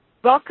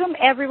Welcome,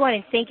 everyone,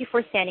 and thank you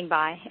for standing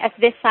by. At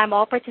this time,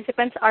 all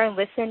participants are in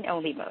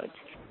listen-only mode.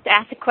 To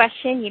ask a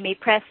question, you may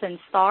press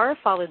star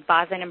followed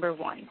by the number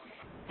 1.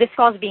 This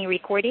call is being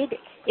recorded.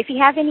 If you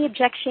have any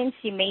objections,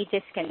 you may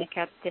disconnect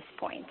at this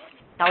point.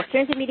 Now I'll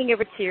turn the meeting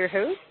over to your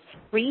host,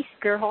 Reese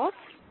Gerholtz.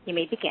 You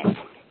may begin.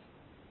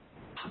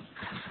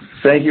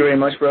 Thank you very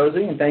much,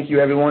 Rosie, and thank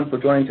you, everyone, for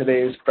joining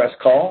today's press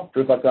call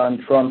to reflect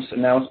on Trump's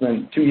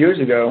announcement 2 years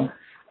ago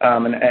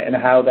and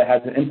how that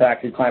has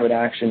impacted climate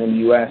action in the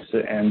U.S.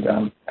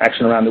 and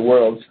action around the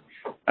world.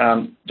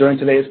 During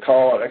today's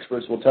call, our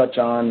experts will touch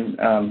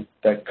on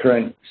the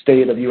current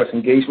state of U.S.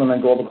 engagement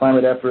on global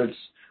climate efforts,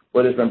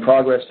 where there's been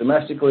progress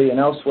domestically and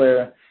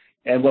elsewhere,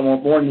 and what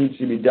more needs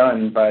to be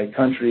done by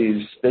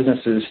countries,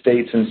 businesses,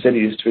 states, and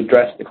cities to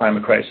address the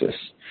climate crisis.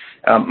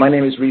 My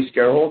name is Reese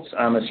Gerholtz.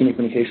 I'm a Senior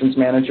Communications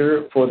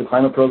Manager for the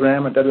Climate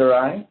Program at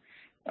WRI.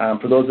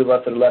 For those of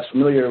us that are less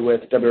familiar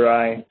with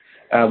WRI,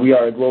 we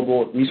are a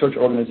global research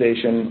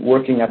organization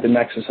working at the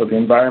nexus of the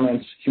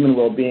environment, human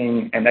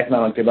well-being, and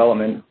economic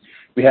development.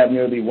 We have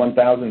nearly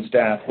 1,000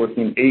 staff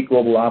working in 8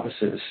 global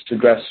offices to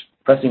address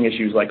pressing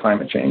issues like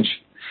climate change.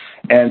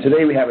 And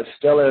today we have a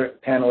stellar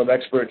panel of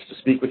experts to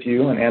speak with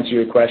you and answer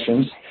your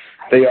questions.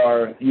 They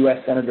are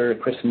U.S. Senator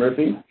Chris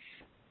Murphy,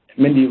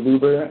 Mindy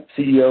Luber,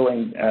 CEO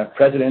and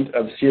President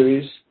of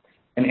Ceres,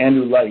 and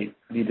Andrew Light,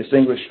 the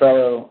Distinguished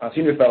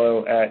Senior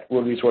Fellow at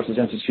World Resources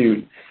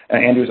Institute.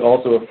 Andrew is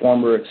also a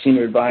former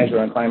Senior Advisor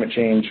on Climate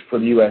Change for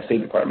the U.S.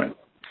 State Department.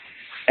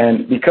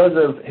 And because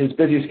of his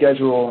busy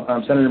schedule,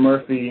 Senator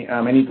Murphy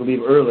may need to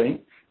leave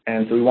early,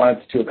 and so we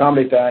wanted to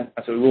accommodate that.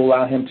 So we will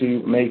allow him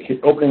to make his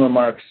opening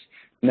remarks,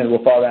 and then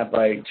we'll follow that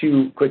by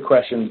 2 quick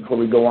questions before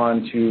we go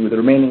on to the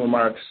remaining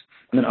remarks,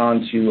 and then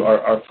on to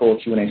our full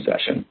Q&A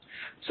session.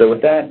 So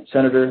with that,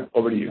 Senator,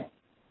 over to you.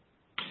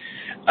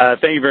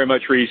 Thank you very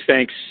much, Reese.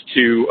 Thanks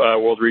to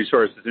World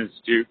Resources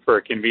Institute for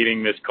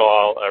convening this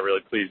call. I'm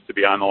really pleased to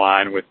be on the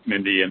line with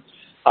Mindy and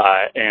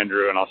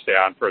Andrew, and I'll stay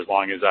on for as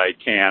long as I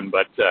can,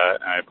 but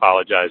I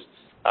apologize.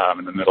 I'm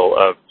in the middle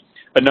of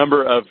a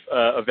number of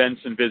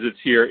events and visits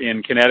here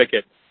in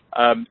Connecticut.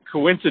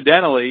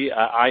 Coincidentally,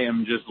 I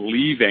am just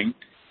leaving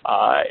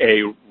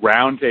a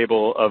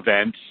roundtable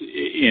event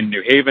in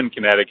New Haven,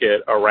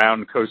 Connecticut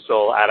around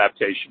coastal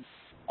adaptation.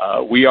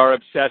 We are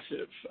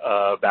obsessive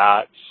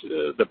about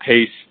the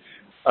pace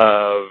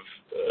of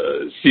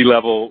sea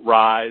level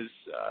rise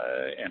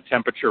and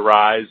temperature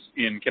rise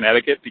in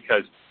Connecticut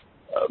because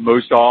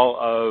most all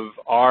of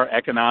our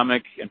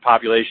economic and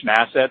population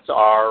assets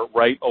are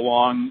right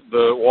along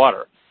the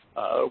water,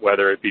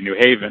 whether it be New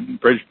Haven,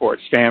 Bridgeport,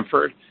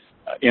 Stamford,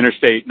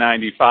 Interstate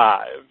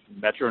 95,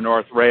 Metro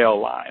North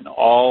Rail Line.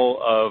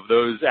 All of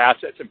those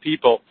assets and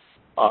people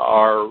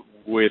are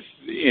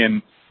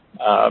within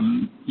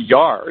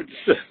yards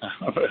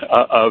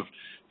of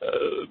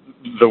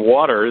the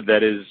water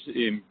that is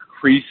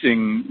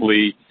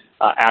increasingly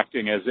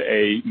acting as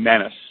a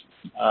menace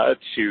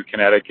to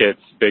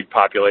Connecticut's big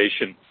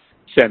population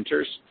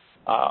centers.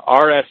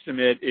 Our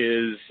estimate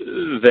is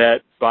that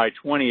by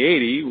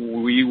 2080,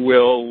 we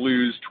will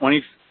lose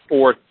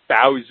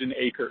 24,000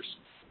 acres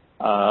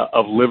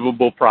of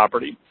livable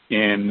property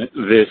in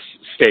this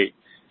state.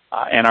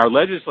 And our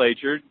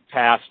legislature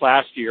passed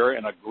last year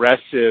an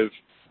aggressive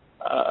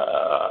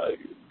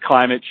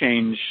climate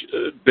change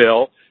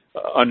bill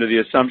under the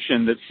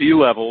assumption that sea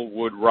level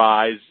would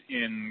rise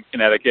in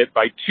Connecticut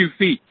by 2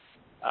 feet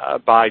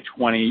by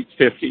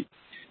 2050.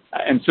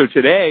 And so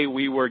today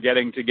we were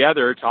getting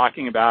together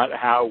talking about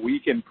how we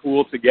can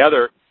pool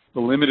together the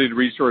limited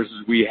resources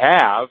we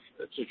have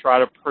to try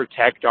to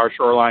protect our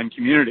shoreline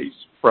communities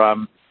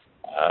from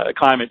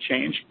climate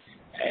change.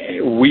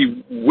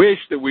 We wish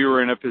that we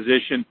were in a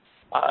position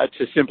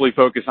to simply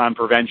focus on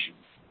prevention.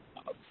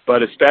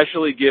 But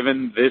especially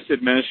given this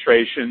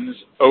administration's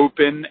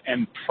open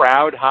and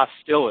proud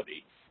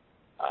hostility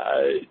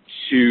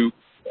to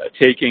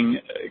taking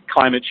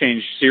climate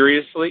change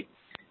seriously,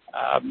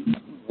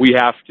 we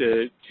have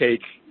to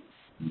take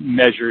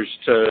measures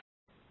to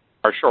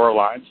our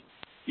shorelines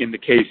in the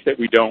case that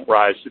we don't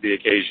rise to the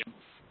occasion.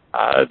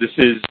 This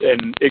is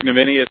an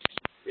ignominious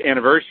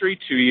anniversary,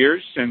 2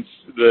 years since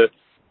the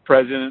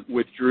president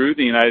withdrew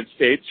the United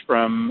States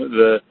from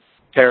the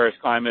Paris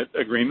Climate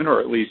Agreement, or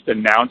at least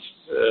announced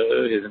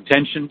his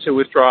intention to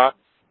withdraw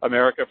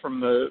America from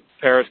the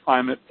Paris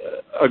Climate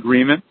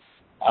Agreement.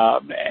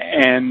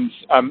 And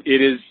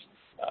it is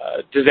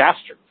a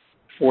disaster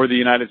for the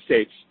United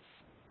States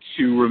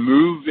to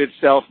remove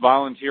itself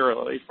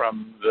voluntarily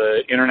from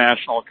the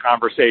international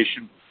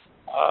conversation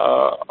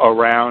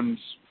around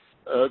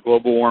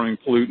global warming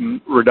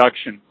pollutant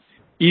reduction,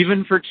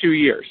 even for 2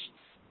 years.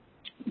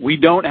 We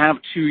don't have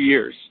 2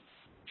 years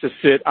to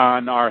sit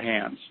on our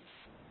hands.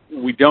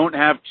 We don't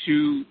have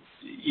 2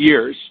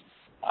 years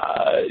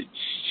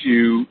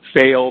to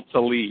fail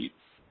to lead.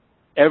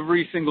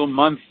 Every single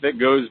month that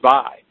goes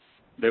by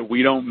that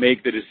we don't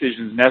make the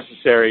decisions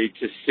necessary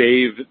to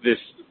save this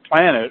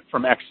planet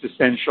from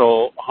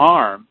existential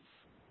harm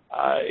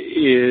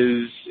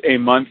is a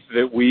month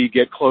that we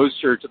get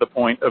closer to the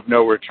point of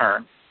no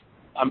return.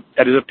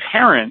 as a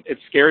parent, it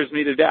scares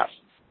me to death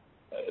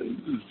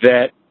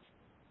that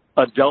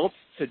adults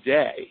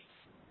today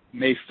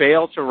may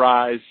fail to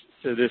rise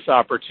to this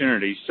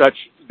opportunity such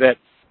that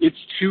it's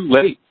too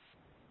late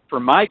for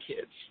my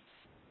kids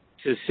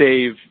to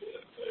save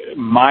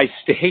my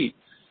state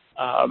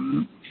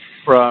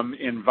from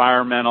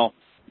environmental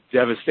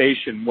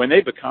devastation when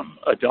they become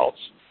adults.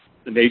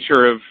 The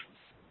nature of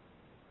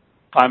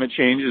climate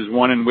change is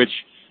one in which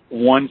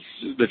once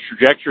the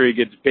trajectory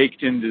gets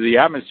baked into the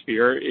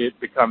atmosphere, it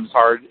becomes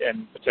hard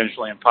and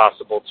potentially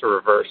impossible to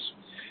reverse.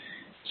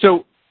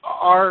 So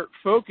our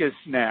focus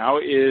now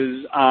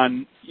is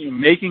on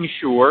making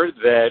sure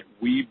that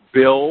we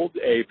build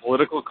a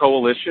political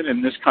coalition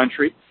in this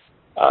country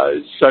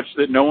such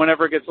that no one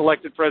ever gets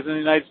elected president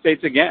of the United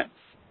States again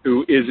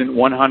who isn't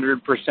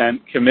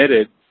 100%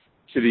 committed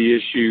to the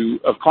issue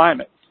of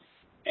climate.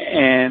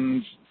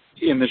 And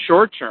in the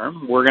short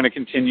term, we're going to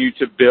continue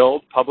to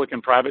build public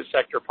and private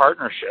sector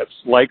partnerships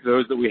like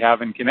those that we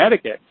have in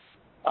Connecticut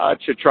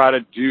to try to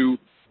do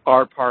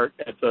our part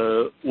at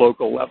the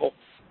local level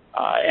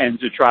and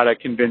to try to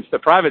convince the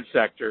private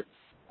sector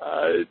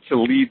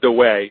to lead the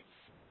way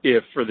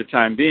if, for the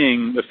time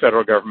being, the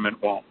federal government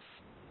won't.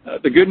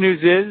 The good news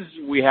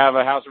is we have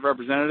a House of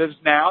Representatives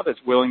now that's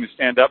willing to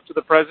stand up to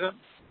the president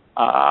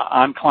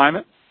on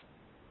climate.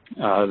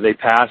 They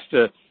passed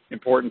an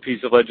important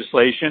piece of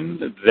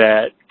legislation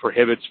that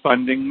prohibits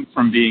funding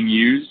from being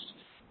used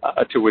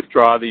to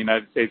withdraw the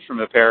United States from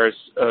the Paris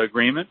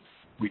Agreement.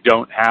 We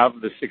don't have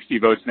the 60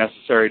 votes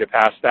necessary to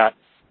pass that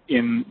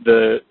in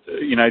the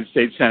United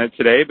States Senate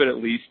today, but at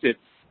least it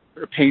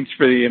paints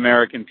for the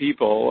American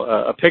people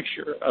a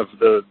picture of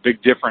the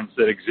big difference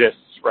that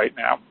exists right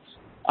now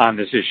on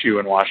this issue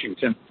in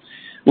Washington.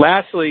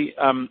 Lastly,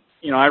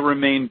 I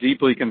remain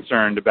deeply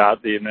concerned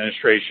about the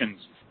administration's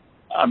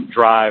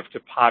drive to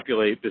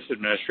populate this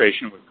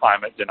administration with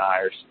climate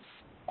deniers,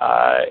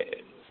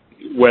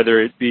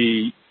 whether it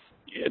be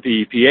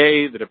the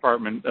EPA, the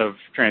Department of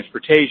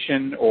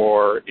Transportation,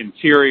 or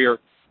Interior.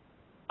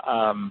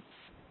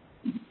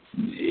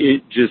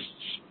 It just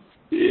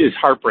is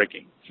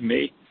heartbreaking to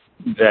me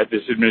that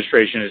this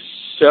administration is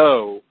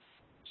so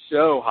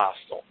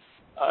hostile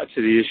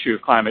to the issue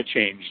of climate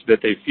change that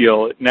they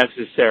feel it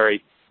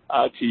necessary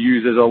to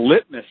use as a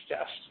litmus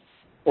test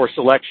for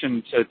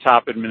selection to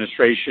top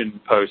administration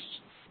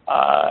posts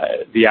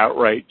the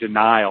outright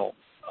denial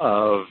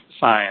of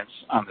science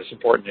on this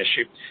important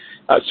issue.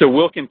 So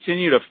we'll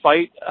continue to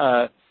fight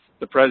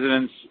the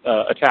president's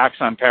attacks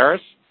on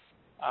Paris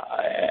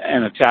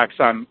and attacks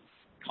on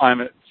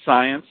climate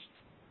science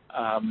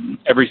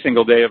every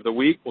single day of the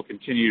week. We'll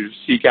continue to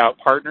seek out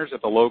partners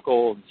at the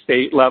local and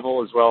state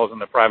level as well as in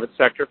the private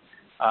sector.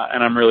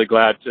 And I'm really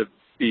glad to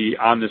be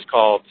on this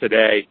call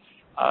today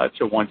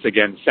to once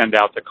again send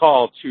out the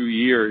call 2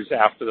 years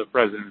after the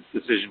president's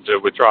decision to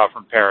withdraw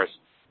from Paris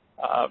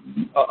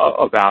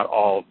about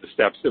all of the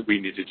steps that we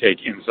need to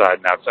take inside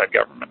and outside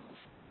government.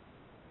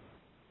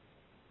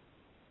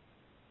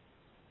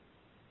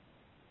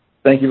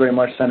 Thank you very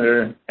much,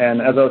 Senator.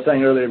 And as I was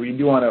saying earlier, we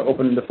do want to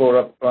open the floor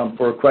up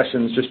for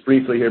questions just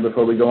briefly here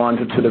before we go on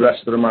to the rest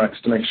of the remarks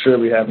to make sure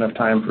we have enough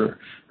time for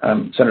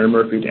Senator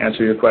Murphy to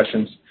answer your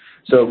questions.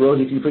 So,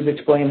 Rosie, can you please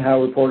explain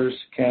how reporters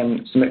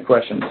can submit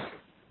questions?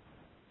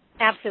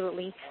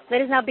 Absolutely.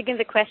 Let us now begin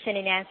the question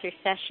and answer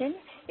session.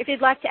 If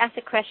you'd like to ask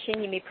a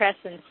question, you may press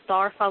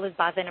star followed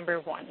by the number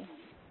 1.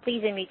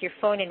 Please unmute your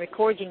phone and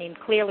record your name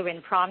clearly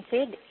when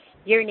prompted.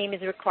 Your name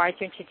is required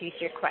to introduce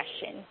your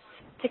question.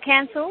 To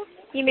cancel,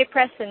 you may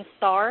press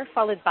star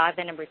followed by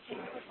the number 2.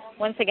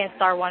 Once again,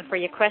 star 1 for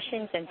your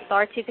questions and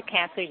star 2 to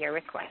cancel your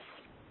request.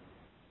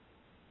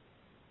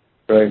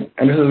 Right.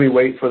 And just as we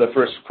wait for the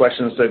first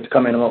questions to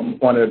come in, I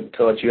wanted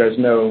to let you guys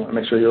know and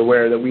make sure you're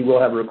aware that we will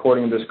have a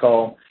recording of this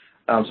call.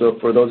 So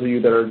for those of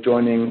you that are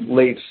joining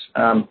late,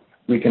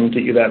 we can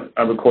get you that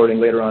recording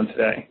later on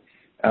today.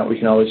 We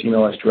can always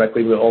email us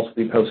directly. We'll also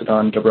be posted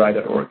on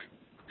WRI.org.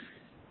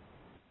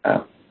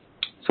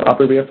 So,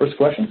 operator, we have first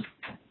question?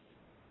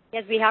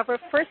 Yes, we have our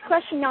first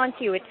question on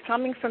to you. It's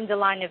coming from the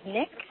line of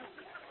Nick.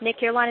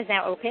 Nick, your line is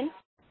now open.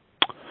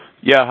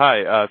 Yeah,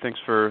 hi. Thanks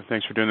for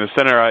doing this.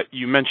 Senator,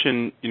 you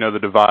mentioned, the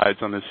divides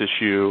on this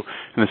issue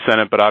in the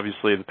Senate, but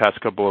obviously the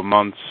past couple of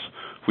months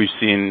we've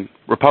seen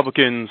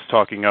Republicans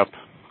talking up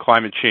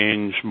climate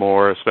change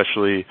more,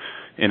 especially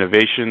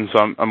innovation.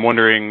 So I'm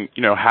wondering,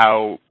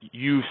 how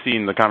you've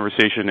seen the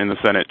conversation in the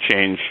Senate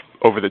change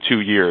over the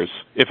 2 years,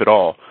 if at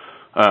all,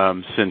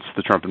 since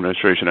the Trump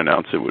administration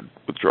announced it would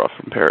withdraw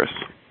from Paris.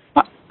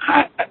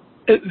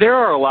 There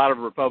are a lot of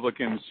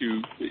Republicans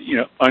who,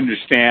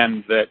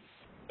 understand that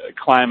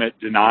climate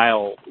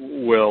denial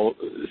will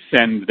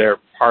send their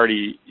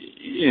party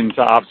into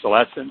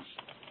obsolescence,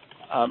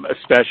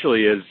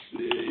 especially as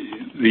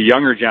the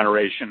younger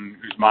generation,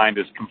 whose mind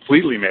is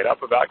completely made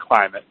up about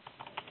climate,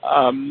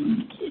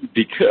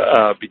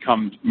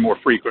 become more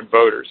frequent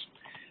voters.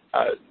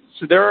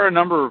 So there are a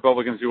number of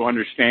Republicans who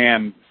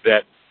understand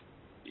that,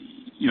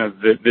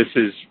 that this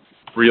is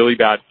really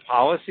bad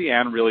policy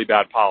and really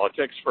bad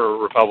politics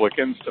for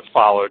Republicans to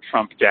follow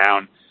Trump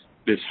down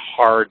this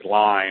hard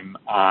line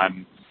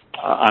on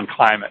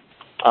climate.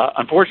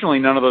 Unfortunately,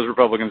 none of those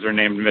Republicans are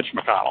named Mitch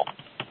McConnell.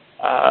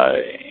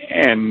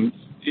 And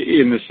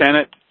in the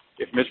Senate,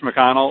 if Mitch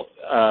McConnell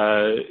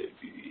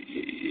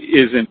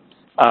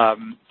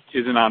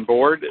isn't on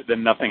board,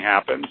 then nothing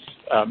happens.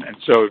 And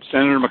so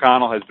Senator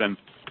McConnell has been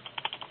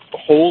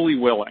wholly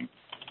willing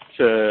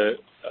to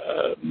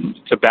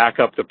back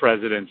up the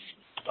president's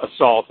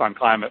assault on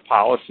climate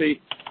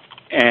policy,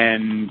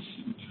 and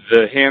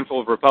the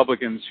handful of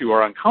Republicans who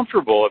are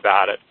uncomfortable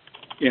about it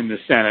in the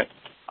Senate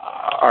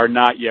are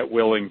not yet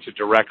willing to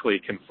directly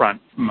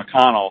confront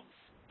McConnell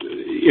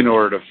in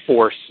order to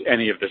force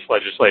any of this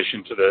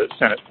legislation to the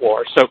Senate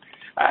floor. So,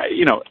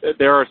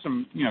 there are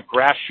some,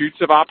 grass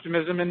shoots of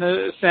optimism in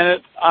the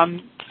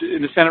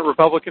Senate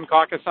Republican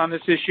caucus on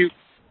this issue.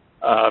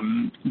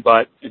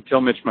 But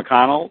until Mitch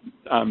McConnell,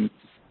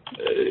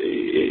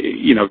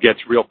 gets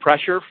real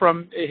pressure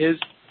from his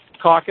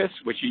caucus,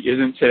 which he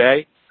isn't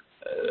today,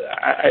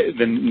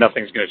 then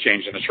nothing's going to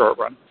change in the short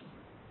run.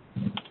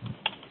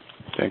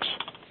 Thanks.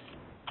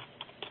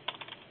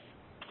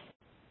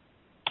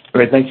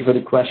 Great, thank you for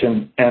the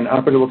question. And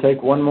operator, we'll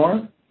take one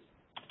more.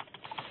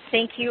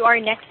 Thank you. Our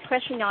next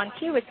question on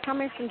queue is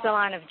coming from the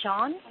line of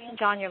John.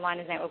 John, your line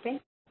is now open.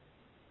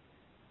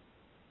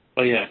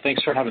 Oh, yeah,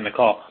 thanks for having the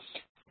call.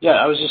 Yeah,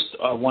 I was just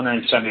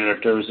wondering, Senator,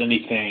 if there was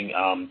anything,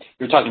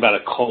 you're talking about a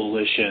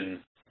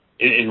coalition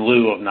in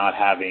lieu of not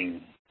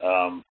having,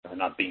 or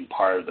not being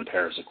part of the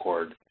Paris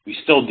Accord. We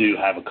still do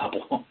have a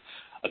couple,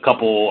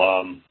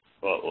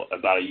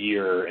 about a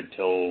year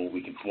until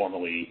we can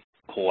formally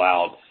pull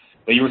out.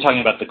 But you were talking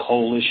about the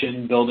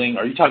coalition building.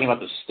 Are you talking about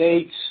the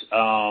states?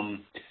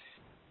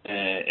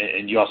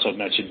 And you also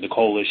mentioned the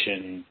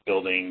coalition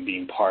building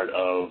being part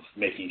of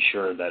making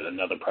sure that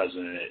another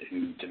president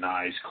who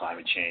denies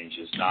climate change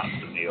is not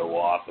in the Oval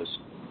Office.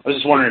 I was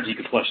just wondering if you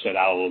could flesh that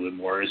out a little bit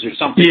more. Is there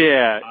something?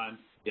 Yeah.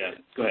 Yeah.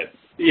 Go ahead.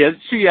 Yeah.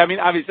 See, I mean,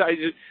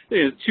 obviously,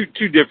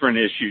 two different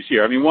issues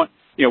here. I mean, one,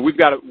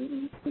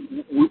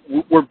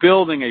 we're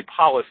building a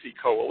policy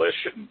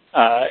coalition,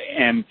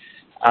 and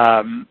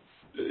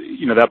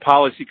that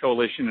policy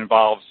coalition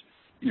involves,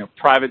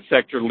 private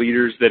sector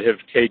leaders that have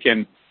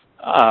taken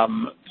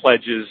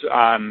pledges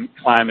on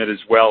climate, as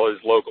well as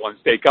local and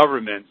state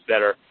governments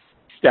that are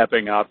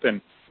stepping up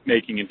and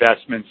making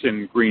investments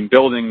in green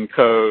building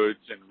codes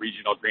and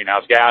regional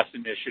greenhouse gas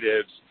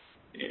initiatives.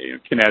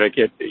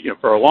 Connecticut,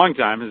 for a long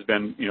time has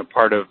been,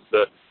 part of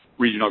the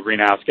regional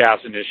greenhouse gas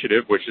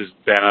initiative, which has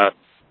been a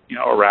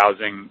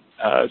rousing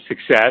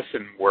success,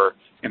 and we're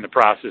in the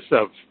process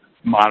of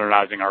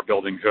modernizing our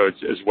building codes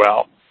as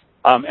well.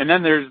 And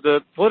then there's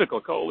the political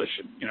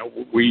coalition.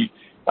 We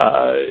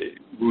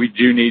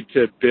do need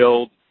to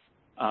build.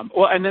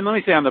 And then let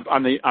me say on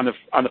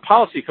the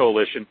policy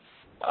coalition,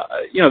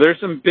 there's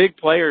some big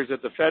players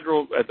at the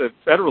federal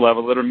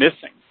level that are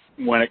missing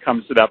when it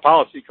comes to that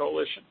policy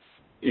coalition.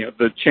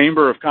 The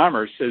Chamber of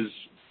Commerce has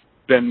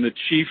been the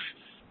chief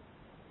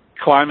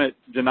climate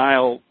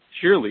denial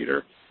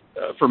cheerleader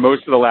for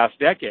most of the last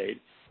decade,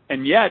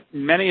 and yet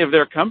many of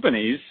their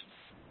companies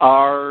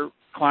are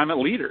climate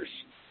leaders.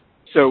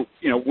 So,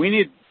 we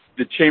need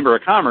the Chamber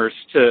of Commerce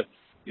to,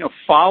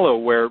 follow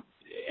where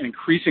an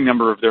increasing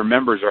number of their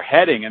members are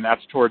heading, and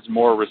that's towards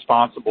more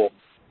responsible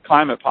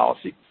climate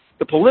policy.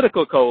 The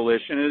political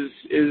coalition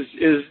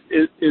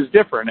is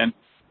different, and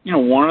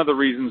one of the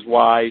reasons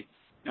why,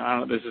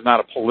 this is not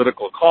a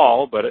political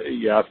call, but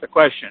you asked the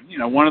question.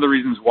 One of the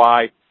reasons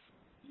why,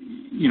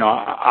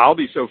 I'll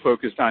be so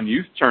focused on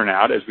youth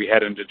turnout as we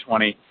head into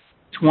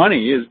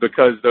 2020 is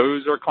because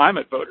those are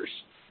climate voters.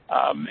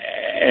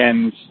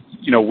 And,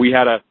 we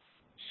had a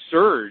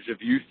surge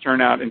of youth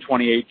turnout in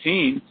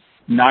 2018.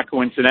 Not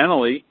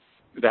coincidentally,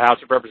 the House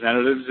of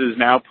Representatives is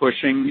now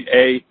pushing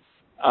a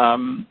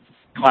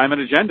climate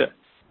agenda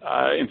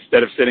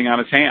instead of sitting on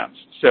its hands.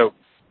 So,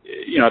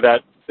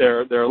 that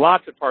there are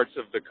lots of parts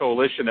of the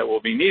coalition that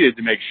will be needed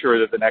to make sure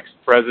that the next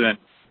president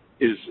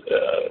is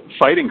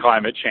fighting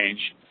climate change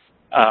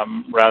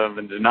rather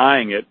than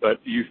denying it, but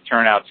youth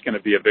turnout is going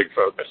to be a big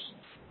focus.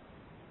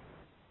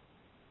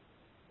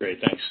 Great,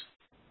 thanks.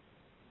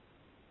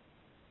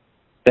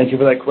 Thank you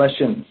for that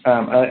question.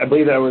 I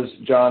believe that was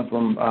John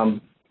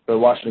from the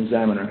Washington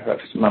Examiner, if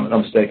I'm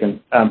not mistaken.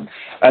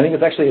 I think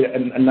it's actually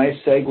a nice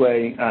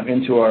segue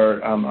into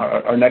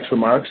our next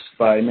remarks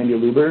by Mindy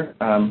Luber,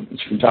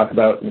 which can talk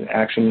about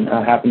action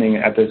happening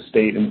at the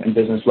state and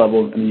business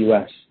level in the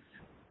U.S.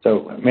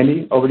 So,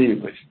 Mindy, over to you,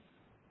 please.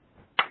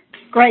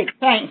 Great,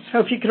 thanks.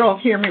 Hope you could all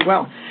hear me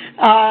well.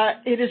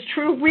 It is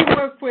true we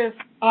work with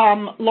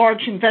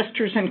large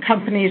investors and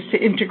companies to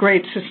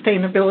integrate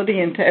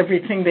sustainability into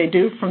everything they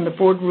do, from the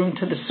boardroom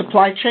to the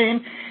supply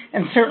chain,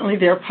 and certainly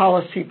their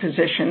policy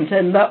positions.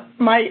 And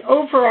my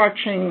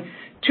overarching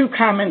two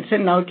comments,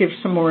 and I'll give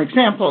some more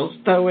examples,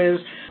 though, is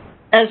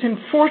as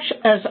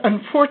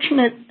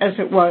unfortunate as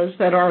it was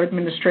that our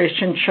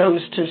administration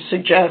chose to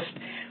suggest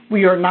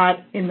we are not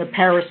in the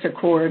Paris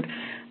Accord,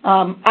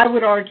 I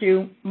would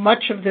argue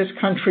much of this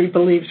country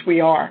believes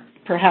we are,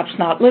 perhaps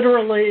not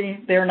literally.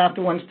 They're not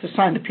the ones to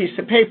sign the piece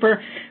of paper,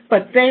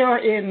 but they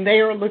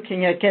are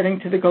looking at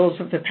getting to the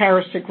goals of the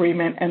Paris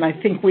Agreement, and I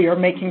think we are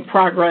making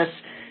progress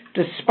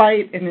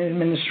despite an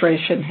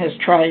administration has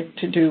tried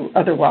to do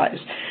otherwise.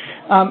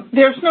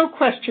 There's no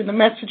question the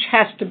message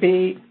has to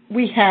be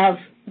we have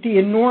the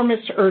enormous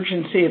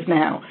urgency of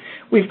now.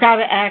 We've got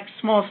to act.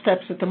 Small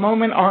steps at the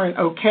moment aren't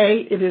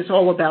okay. It is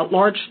all about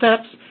large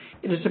steps.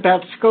 It is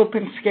about scope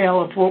and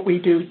scale of what we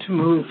do to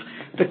move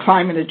the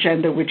climate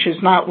agenda, which is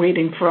not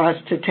waiting for us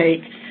to take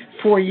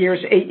 4 years,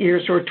 8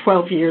 years, or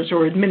 12 years,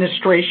 or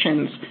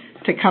administrations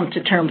to come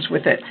to terms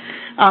with it.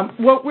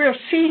 What we're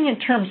seeing in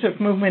terms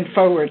of movement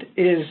forward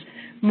is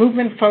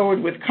movement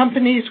forward with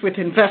companies, with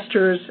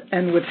investors,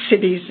 and with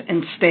cities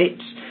and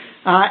states.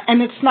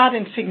 And it's not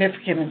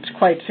insignificant, it's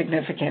quite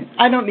significant.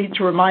 I don't need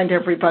to remind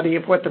everybody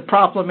of what the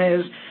problem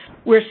is.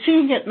 We're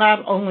seeing it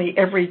not only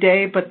every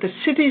day, but the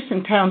cities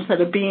and towns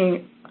that are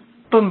being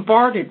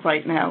bombarded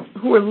right now,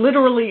 who are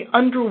literally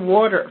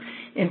underwater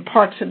in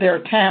parts of their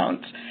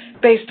towns,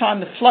 based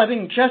on the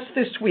flooding just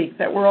this week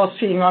that we're all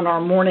seeing on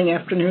our morning,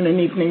 afternoon, and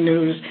evening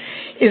news,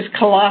 is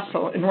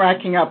colossal and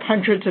racking up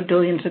hundreds of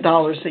billions of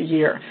dollars a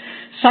year.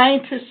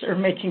 Scientists are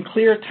making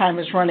clear time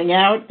is running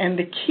out, and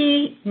the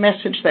key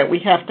message that we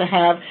have to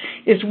have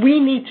is we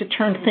need to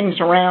turn things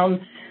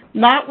around,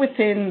 not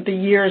within the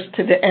years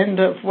to the end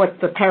of what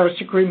the Paris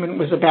Agreement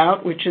was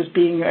about, which is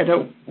being at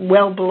a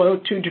well below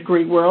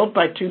 2-degree world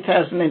by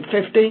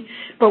 2050,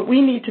 but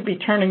we need to be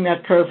turning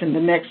that curve in the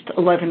next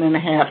 11 and a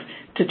half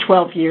to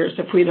 12 years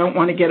if we don't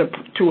want to get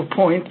to a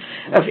point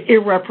of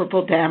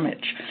irreparable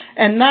damage.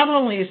 And not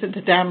only is it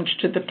the damage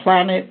to the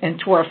planet and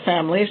to our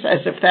families, as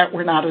if that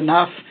were not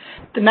enough,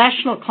 the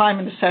National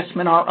Climate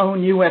Assessment, our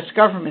own U.S.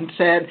 government,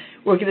 said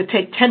we're going to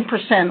take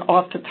 10%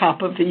 off the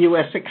top of the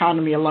U.S.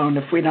 economy alone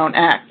if we don't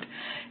act.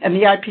 And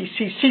the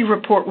IPCC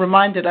report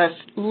reminded us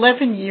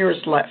 11 years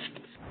left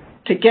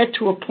to get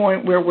to a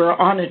point where we're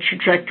on a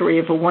trajectory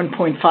of a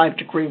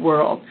 1.5-degree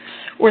world.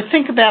 Or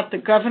think about the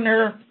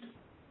governor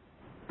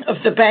of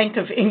the Bank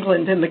of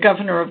England and the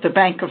governor of the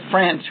Bank of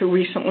France, who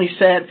recently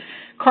said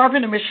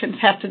carbon emissions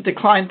have to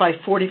decline by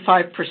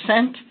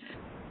 45%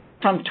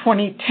 from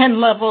 2010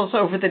 levels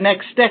over the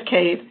next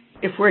decade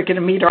if we're going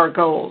to meet our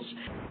goals.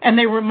 And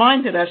they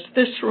reminded us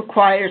this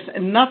requires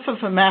enough of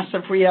a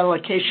massive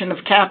reallocation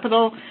of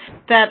capital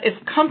that if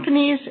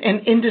companies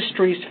and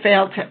industries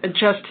fail to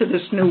adjust to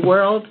this new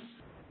world,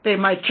 they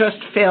might just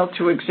fail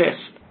to exist.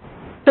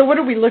 So what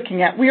are we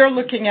looking at? We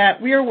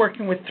are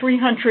working with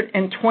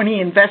 320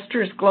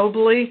 investors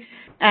globally,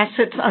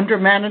 assets under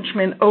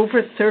management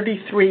over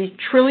 $33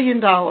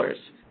 trillion,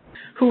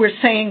 who are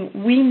saying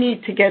we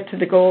need to get to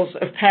the goals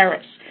of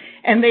Paris.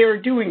 And they are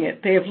doing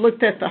it. They have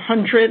looked at the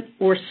 100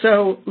 or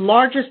so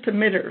largest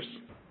emitters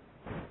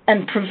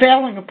and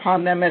prevailing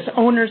upon them as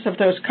owners of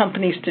those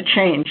companies to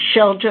change.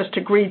 Shell just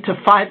agreed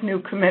to 5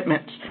 new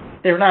commitments.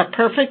 They're not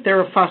perfect.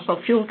 They're a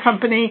fossil fuel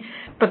company,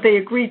 but they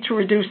agreed to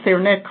reduce their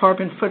net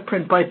carbon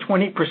footprint by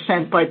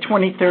 20% by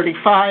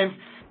 2035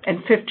 and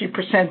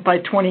 50% by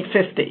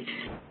 2050.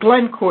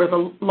 Glencore,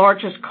 the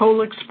largest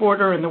coal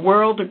exporter in the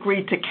world,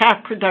 agreed to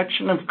cap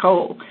production of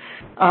coal.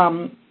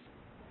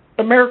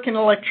 American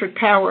Electric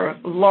Power,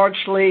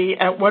 largely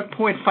at what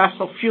point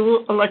fossil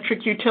fuel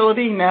electric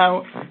utility,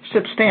 now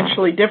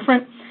substantially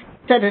different,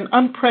 set an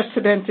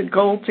unprecedented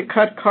goal to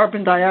cut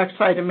carbon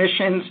dioxide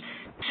emissions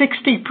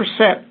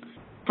 60%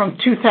 from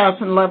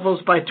 2000 levels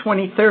by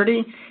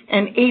 2030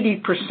 and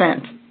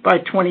 80% by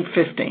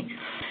 2050.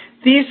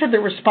 These are the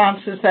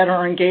responses that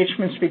our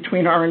engagements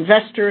between our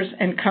investors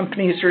and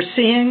companies are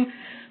seeing.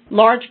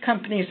 Large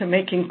companies are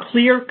making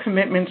clear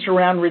commitments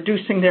around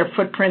reducing their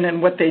footprint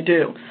and what they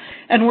do.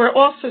 And we're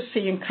also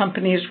seeing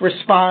companies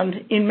respond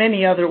in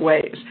many other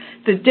ways.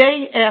 The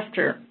day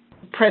after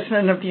the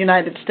President of the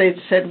United States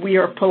said we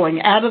are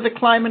pulling out of the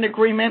climate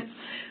agreement,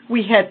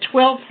 we had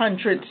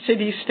 1,200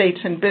 cities, states,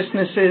 and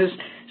businesses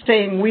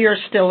saying we are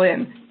still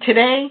in.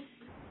 Today,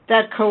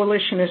 that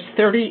coalition is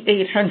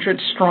 3,800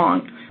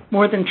 strong,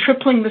 more than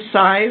tripling the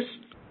size,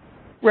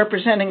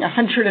 representing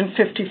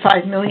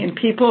 155 million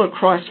people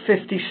across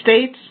 50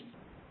 states,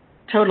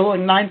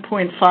 totaling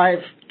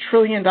 $9.5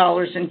 trillion in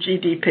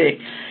GDP.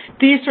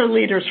 These are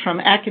leaders from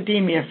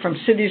academia, from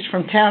cities,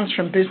 from towns,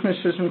 from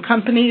businesses and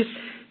companies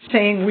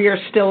saying we are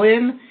still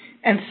in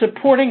and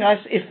supporting us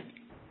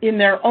in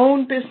their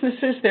own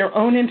businesses, their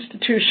own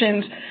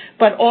institutions,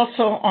 but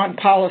also on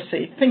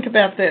policy. Think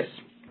about this.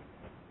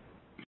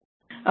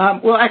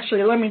 Well,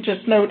 actually, let me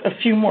just note a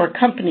few more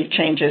company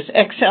changes.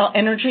 Xcel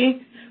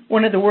Energy,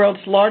 one of the world's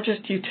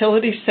largest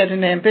utilities, set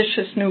an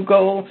ambitious new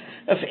goal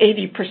of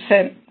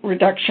 80%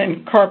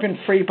 reduction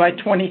carbon-free by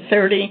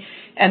 2030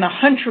 and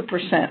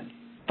 100%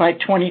 by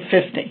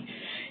 2050.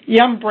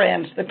 Yum!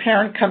 Brands, the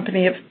parent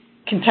company of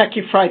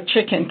Kentucky Fried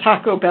Chicken,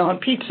 Taco Bell, and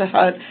Pizza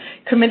Hut,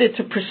 committed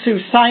to pursue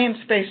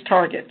science-based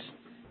targets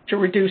to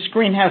reduce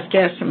greenhouse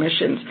gas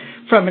emissions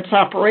from its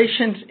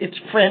operations, its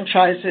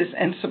franchises,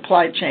 and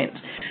supply chains.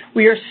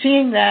 We are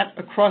seeing that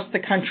across the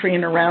country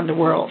and around the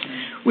world.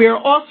 We are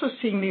also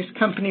seeing these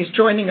companies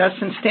joining us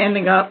and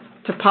standing up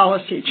to to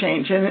policy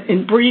change. And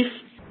in brief,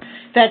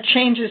 that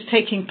change is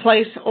taking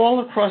place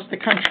all across the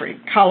country.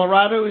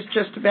 Colorado is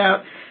just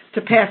about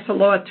to pass a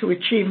law to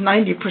achieve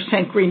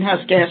 90%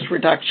 greenhouse gas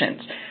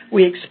reductions.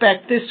 We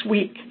expect this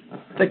week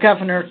the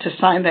governor to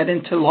sign that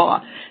into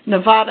law.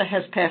 Nevada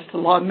has passed a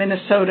law.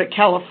 Minnesota,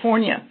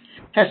 California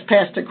has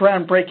passed a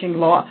groundbreaking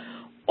law.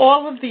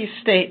 All of these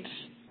states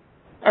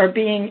are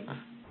being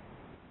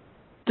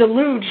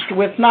deluged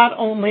with not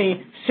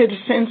only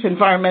citizens,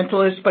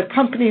 environmentalists, but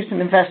companies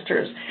and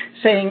investors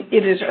saying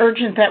it is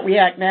urgent that we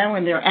act now,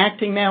 and they're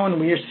acting now, and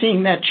we are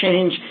seeing that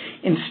change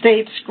in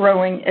states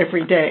growing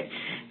every day.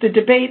 The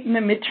debate in the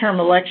midterm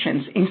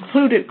elections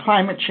included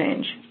climate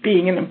change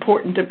being an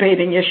important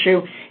debating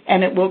issue,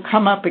 and it will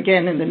come up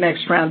again in the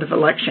next round of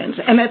elections.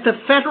 And at the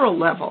federal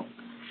level,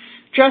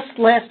 just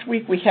last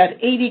week we had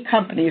 80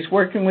 companies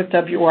working with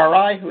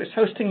WRI, who is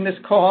hosting this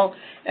call,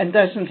 and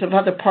dozens of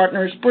other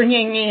partners,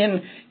 bringing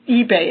in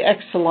eBay,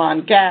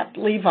 Exelon, Gap,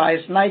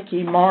 Levi's,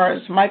 Nike,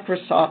 Mars,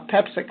 Microsoft,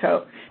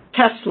 PepsiCo,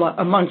 Tesla,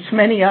 amongst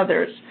many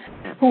others,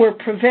 who are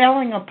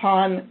prevailing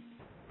upon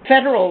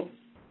federal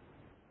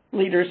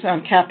leaders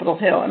on Capitol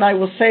Hill. And I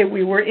will say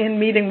we were in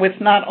meeting with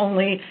not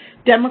only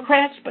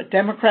Democrats, but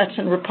Democrats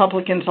and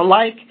Republicans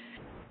alike,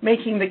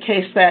 making the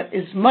case that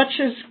as much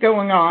as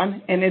going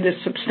on, and it is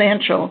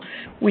substantial,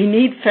 we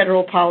need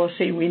federal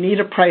policy, we need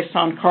a price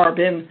on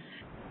carbon,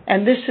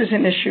 and this is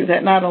an issue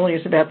that not only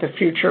is about the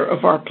future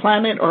of our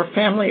planet, our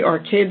family, our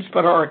kids,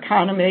 but our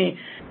economy,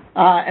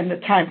 and the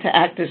time to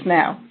act is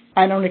now.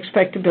 I don't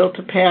expect the bill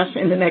to pass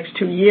in the next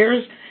 2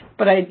 years,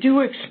 but I do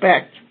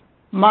expect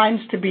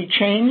minds to be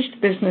changed,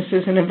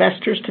 businesses and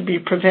investors to be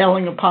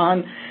prevailing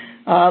upon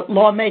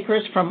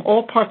lawmakers from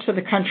all parts of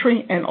the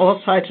country and all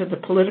sides of the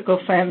political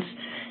fence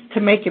to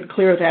make it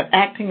clear that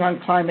acting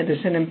on climate is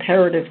an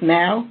imperative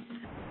now,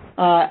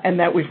 and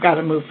that we've got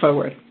to move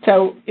forward.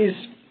 So as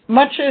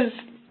much as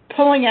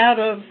pulling out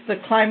of the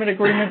climate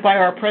agreement by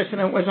our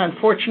president was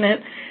unfortunate,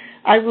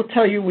 I will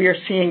tell you we are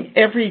seeing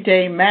every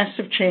day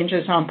massive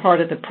changes on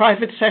part of the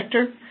private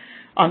sector,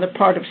 on the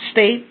part of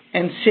state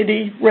and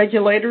city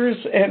regulators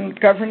and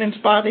governance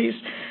bodies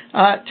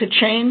to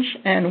change,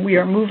 and we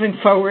are moving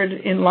forward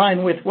in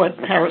line with what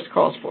Paris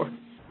calls for.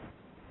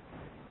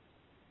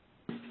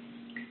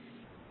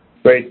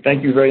 Great.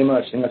 Thank you very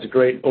much. I think that's a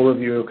great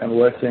overview of kind of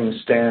where things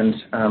stand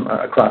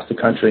across the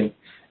country.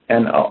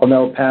 And I'll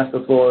now pass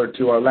the floor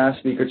to our last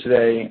speaker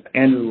today,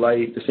 Andrew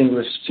Light,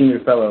 Distinguished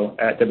Senior Fellow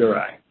at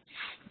WRI.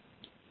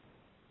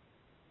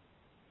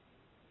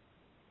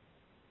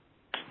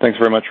 Thanks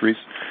very much, Reese.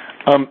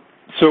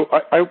 So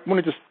I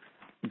want to just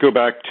go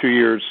back 2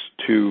 years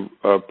to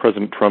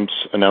President Trump's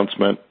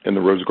announcement in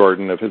the Rose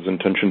Garden of his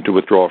intention to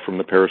withdraw from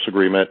the Paris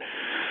Agreement.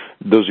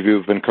 Those of you who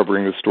have been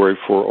covering this story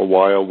for a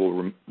while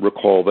will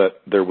recall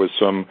that there was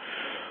some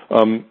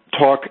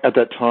talk at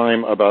that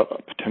time about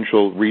a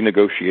potential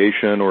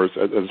renegotiation, or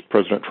as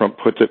President Trump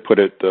put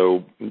it,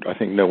 though I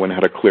think no one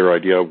had a clear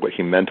idea what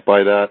he meant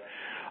by that.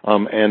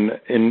 And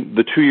in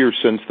the 2 years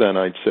since then,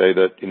 I'd say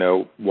that,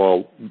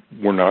 while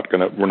we're not in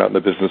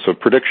the business of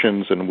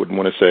predictions and wouldn't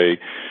want to say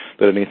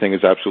that anything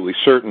is absolutely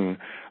certain,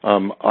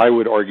 I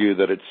would argue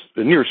that it's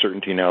a near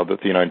certainty now that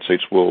the United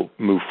States will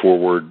move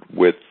forward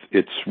with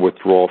its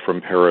withdrawal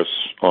from Paris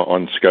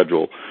on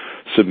schedule,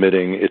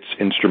 submitting its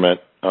instrument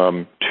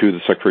to the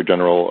Secretary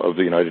General of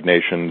the United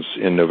Nations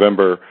in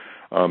November,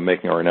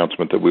 making our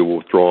announcement that we will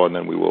withdraw, and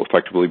then we will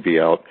effectively be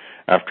out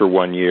after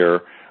 1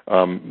 year.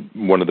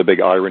 One of the big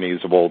ironies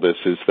of all this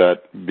is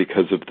that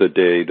because of the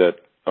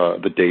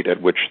date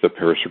at which the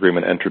Paris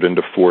Agreement entered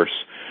into force,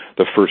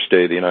 the first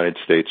day the United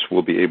States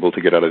will be able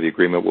to get out of the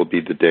agreement will be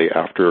the day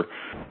after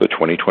the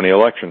 2020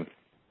 election.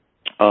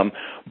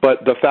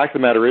 But the fact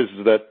of the matter is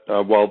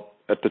that while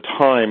at the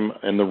time,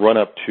 in the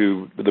run-up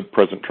to the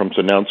President Trump's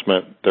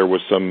announcement, there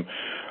was some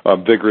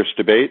vigorous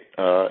debate,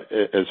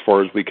 as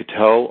far as we could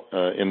tell,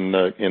 in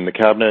the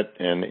cabinet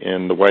and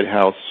in the White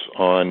House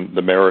on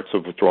the merits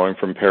of withdrawing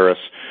from Paris.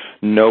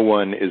 No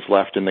one is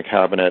left in the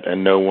cabinet,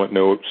 and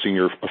no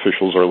senior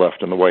officials are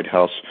left in the White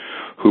House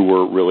who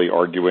were really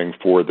arguing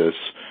for this,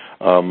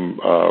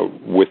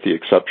 with the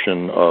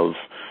exception of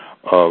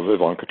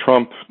Ivanka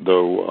Trump,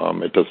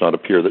 though it does not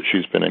appear that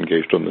she's been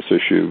engaged on this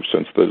issue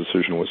since the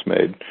decision was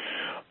made.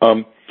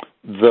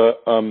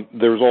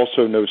 There's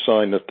also no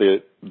sign that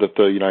the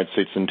United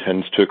States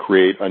intends to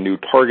create a new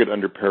target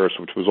under Paris,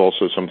 which was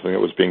also something that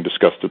was being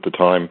discussed at the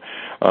time,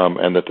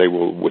 and that they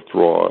will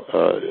withdraw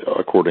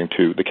according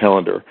to the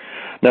calendar.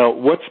 Now,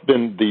 what's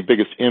been the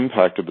biggest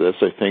impact of this?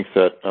 I think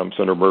that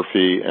Senator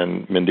Murphy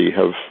and Mindy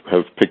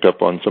have picked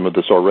up on some of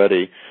this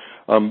already.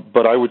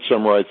 But I would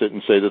summarize it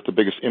and say that the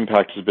biggest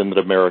impact has been that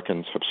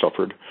Americans have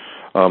suffered.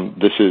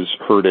 This is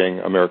hurting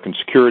American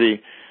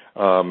security,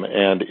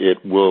 and it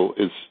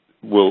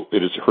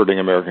is hurting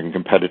American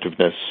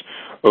competitiveness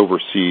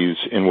overseas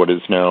in what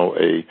is now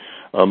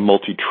a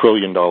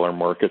multi-trillion-dollar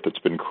market that's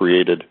been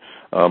created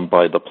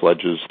by the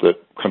pledges that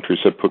countries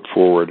have put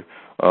forward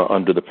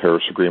under the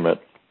Paris Agreement.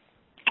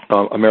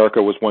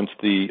 America was once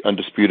the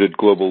undisputed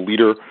global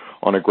leader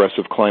on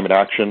aggressive climate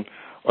action.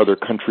 Other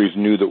countries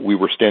knew that we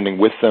were standing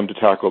with them to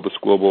tackle this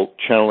global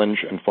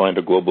challenge and find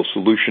a global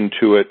solution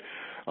to it.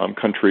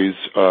 Countries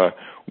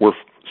were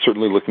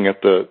certainly looking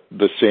at the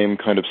same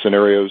kind of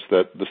scenarios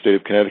that the state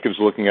of Connecticut is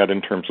looking at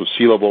in terms of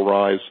sea level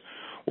rise.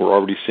 We're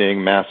already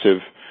seeing massive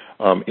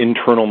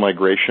internal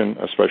migration,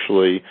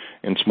 especially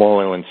in small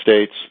island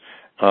states,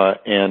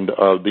 and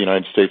the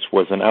United States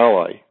was an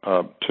ally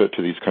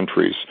to these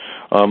countries.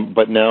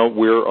 But now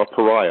we're a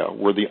pariah.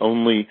 We're the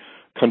only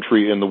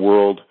country in the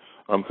world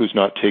who's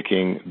not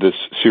taking this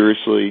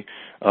seriously.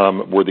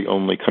 We're the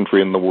only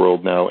country in the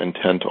world now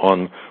intent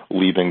on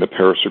leaving the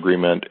Paris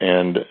Agreement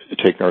and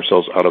taking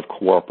ourselves out of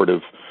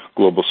cooperative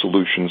global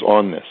solutions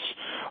on this.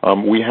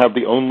 We have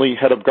the only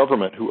head of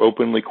government who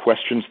openly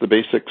questions the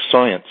basic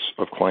science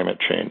of climate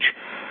change.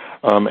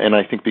 And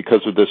I think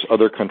because of this,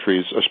 other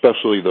countries,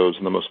 especially those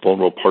in the most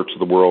vulnerable parts of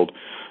the world,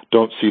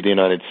 don't see the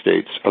United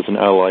States as an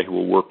ally who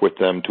will work with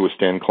them to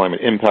withstand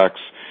climate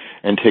impacts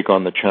and take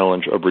on the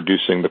challenge of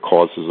reducing the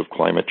causes of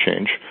climate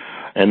change.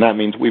 And that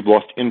means we've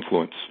lost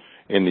influence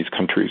in these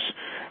countries.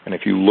 And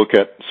if you look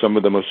at some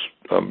of the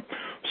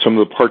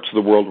parts of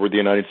the world where the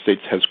United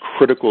States has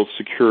critical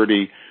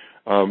security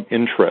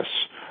interests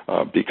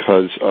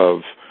because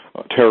of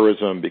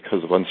terrorism,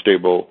 because of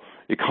unstable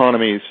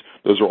economies,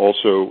 those are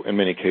also, in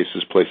many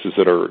cases, places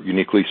that are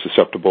uniquely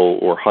susceptible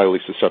or highly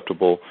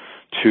susceptible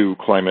to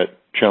climate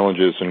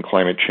challenges and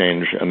climate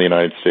change, and the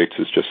United States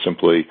is just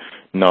simply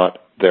not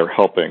there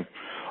helping.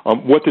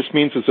 What this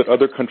means is that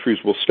other countries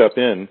will step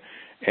in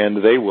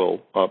and they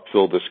will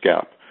fill this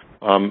gap.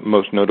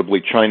 Most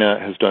notably, China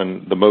has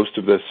done the most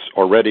of this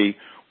already.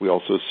 We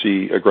also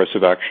see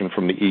aggressive action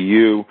from the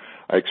EU.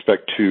 I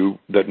expect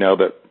that now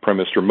that Prime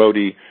Minister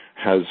Modi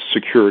has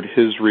secured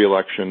his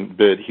re-election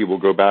bid, he will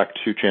go back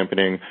to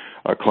championing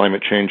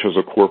climate change as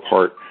a core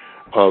part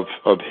of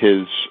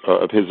his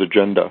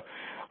agenda.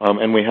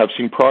 And we have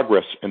seen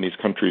progress in these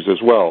countries as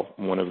well.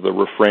 One of the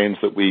refrains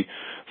that we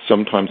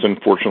sometimes,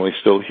 unfortunately,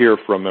 still hear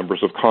from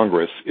members of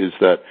Congress is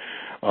that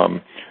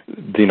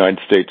the United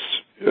States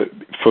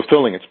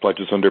fulfilling its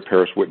pledges under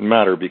Paris wouldn't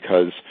matter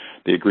because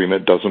the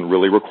agreement doesn't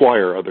really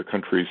require other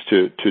countries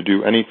to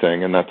do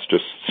anything, and that's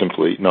just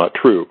simply not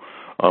true.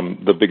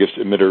 The biggest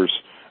emitters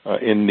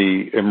in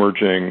the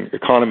emerging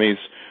economies,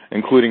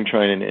 including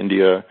China and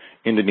India,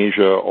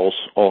 Indonesia,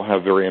 all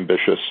have very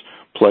ambitious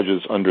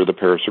pledges under the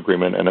Paris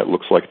Agreement, and it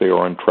looks like they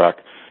are on track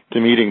to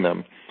meeting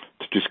them.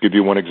 To just give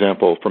you one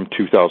example, from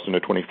 2000 to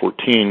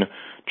 2014,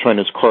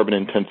 China's carbon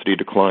intensity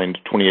declined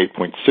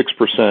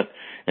 28.6%,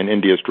 and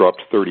India's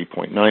dropped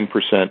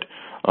 30.9%,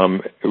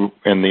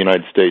 and the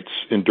United States,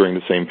 during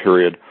the same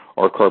period,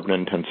 our carbon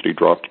intensity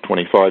dropped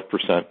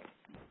 25%.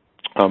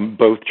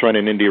 Both China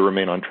and India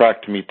remain on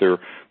track to meet their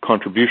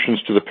contributions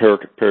to the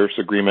Paris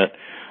Agreement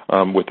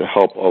with the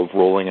help of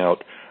rolling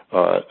out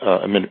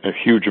a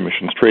huge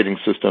emissions trading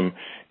system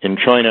in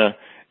China,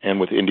 and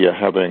with India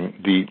having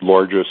the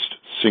largest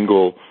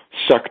single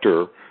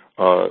sector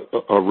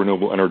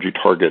renewable energy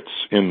targets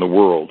in the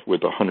world,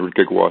 with 100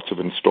 gigawatts of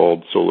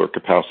installed solar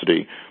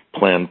capacity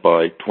planned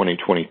by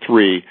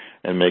 2023,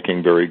 and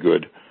making very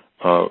good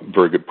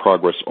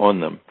progress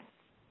on them.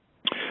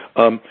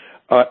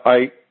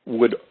 I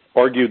would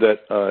argue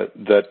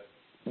that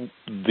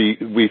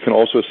we can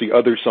also see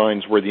other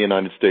signs where the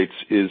United States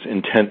is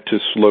intent to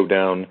slow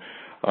down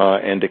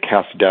and to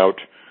cast doubt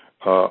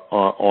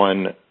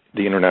on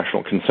the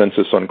international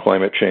consensus on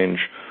climate change.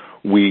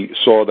 We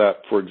saw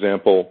that, for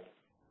example,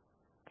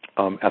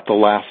 at the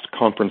last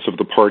conference of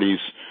the parties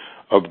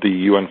of the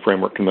UN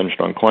Framework Convention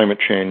on Climate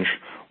Change,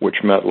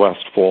 which met last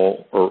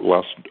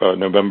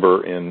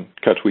November in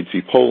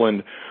Katowice,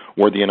 Poland,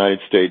 where the United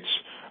States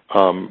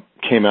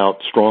came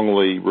out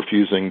strongly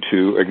refusing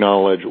to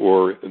acknowledge,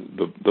 or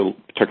the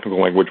technical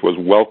language was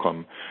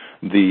welcome,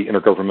 the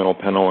Intergovernmental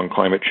Panel on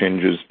Climate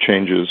Changes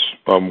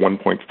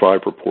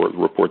 1.5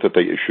 report that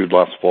they issued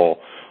last fall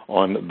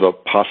on the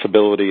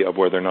possibility of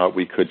whether or not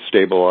we could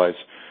stabilize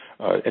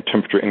a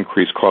temperature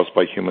increase caused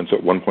by humans at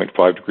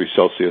 1.5 degrees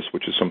Celsius,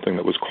 which is something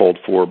that was called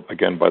for,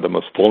 again, by the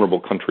most vulnerable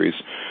countries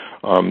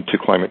to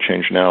climate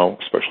change now,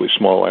 especially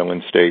small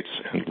island states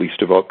and least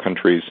developed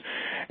countries,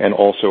 and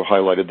also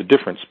highlighted the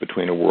difference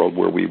between a world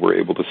where we were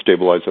able to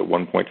stabilize at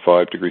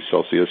 1.5 degrees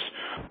Celsius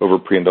over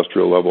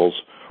pre-industrial levels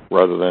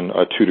rather than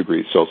 2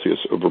 degrees Celsius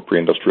over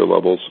pre-industrial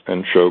levels,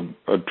 and showed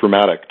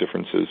dramatic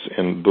differences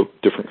in the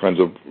different kinds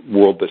of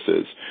world this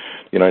is.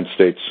 The United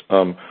States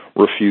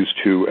refused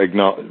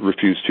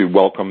to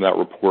welcome that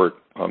report.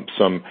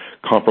 Some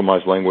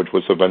compromise language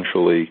was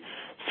eventually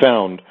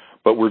found,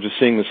 but we're just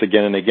seeing this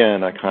again and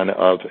again, a kind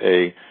of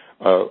a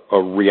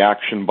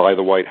reaction by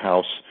the White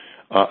House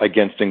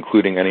against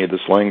including any of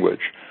this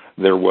language.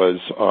 There was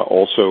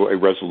also a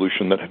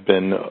resolution that had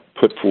been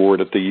put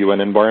forward at the UN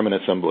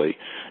Environment Assembly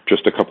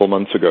just a couple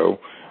months ago,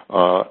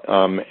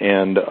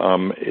 and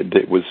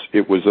it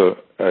was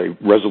a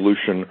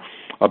resolution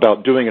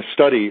about doing a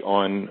study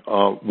on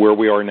where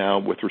we are now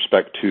with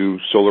respect to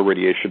solar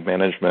radiation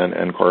management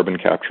and carbon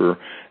capture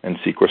and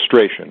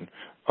sequestration,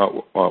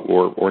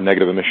 or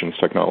negative emissions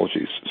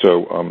technologies,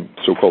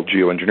 so-called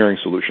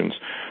geoengineering solutions.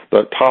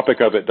 the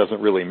topic of it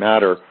doesn't really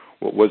matter.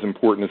 What was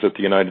important is that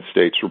the United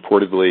States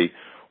reportedly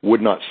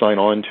would not sign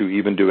on to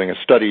even doing a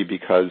study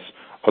because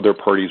other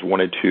parties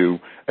wanted to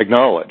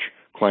acknowledge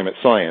climate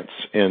science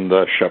in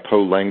the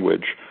chapeau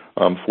language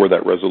for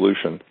that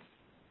resolution.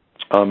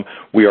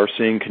 We are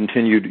seeing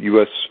continued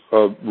U.S.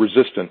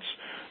 resistance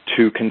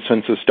to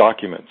consensus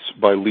documents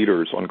by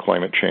leaders on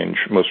climate change.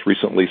 Most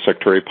recently,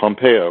 Secretary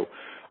Pompeo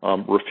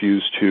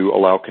refused to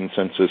allow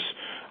consensus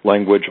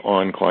language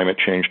on climate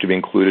change to be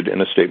included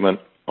in a statement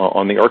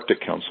on the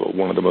Arctic Council,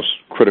 one of the most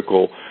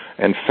critical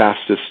and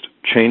fastest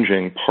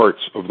changing parts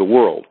of the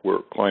world, where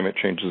climate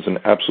change is an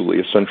absolutely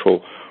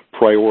essential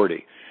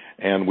priority.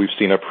 And we've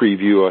seen a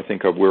preview, I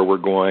think, of where we're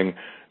going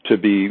to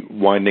be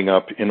winding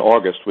up in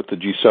August with the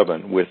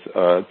G7, with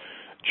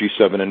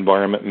G7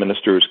 environment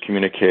ministers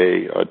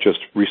communique just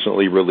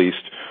recently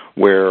released,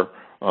 where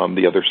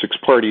the other 6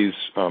 parties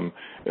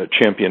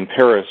champion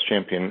Paris,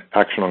 champion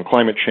action on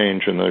climate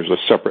change, and there's a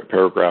separate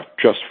paragraph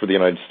just for the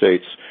United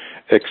States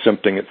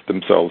exempting it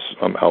themselves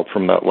out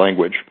from that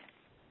language.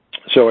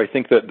 So I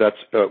think that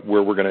that's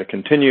where we're going to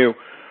continue,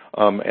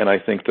 and I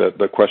think that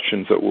the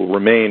questions that will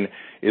remain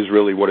is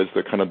really what is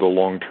the kind of the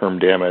long-term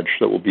damage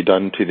that will be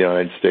done to the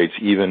United States,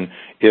 even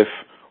if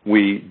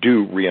we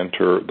do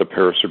re-enter the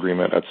Paris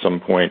Agreement at some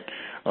point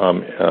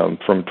from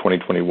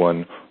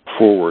 2021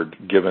 forward,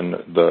 given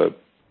the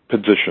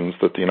positions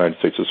that the United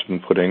States has been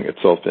putting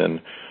itself in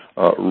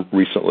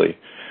recently.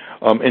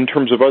 In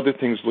terms of other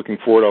things looking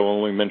forward, I'll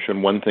only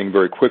mention one thing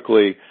very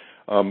quickly.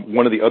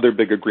 One of the other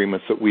big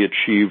agreements that we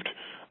achieved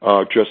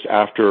just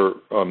after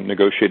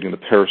negotiating the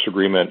Paris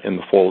Agreement in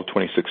the fall of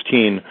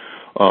 2016,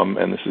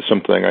 and this is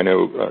something I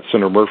know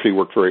Senator Murphy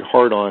worked very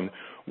hard on,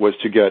 was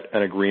to get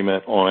an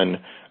agreement on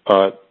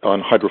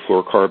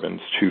hydrofluorocarbons,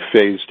 to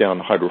phase down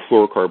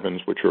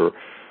hydrofluorocarbons, which are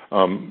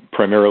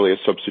primarily a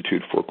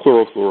substitute for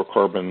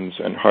chlorofluorocarbons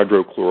and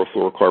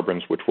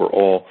hydrochlorofluorocarbons, which were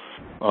all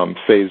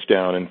phased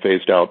down and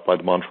phased out by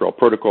the Montreal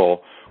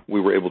Protocol. We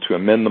were able to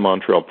amend the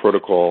Montreal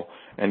Protocol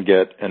and be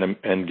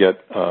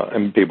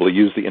able to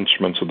use the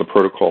instruments of the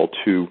protocol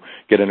to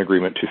get an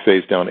agreement to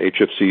phase down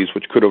HFCs,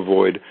 which could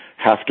avoid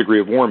 0.5 degree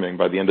of warming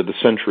by the end of the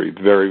century.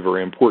 Very,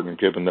 very important,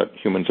 given that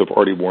humans have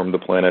already warmed the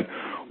planet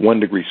 1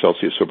 degree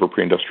Celsius over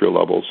pre-industrial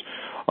levels.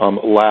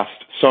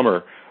 Last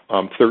summer,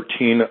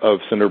 13 of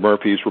Senator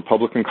Murphy's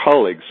Republican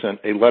colleagues sent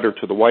a letter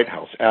to the White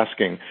House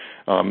asking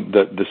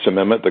that this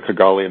amendment, the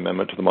Kigali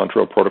Amendment to the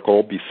Montreal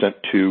Protocol, be sent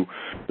to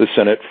the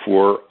Senate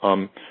for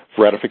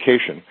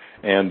ratification.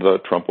 And the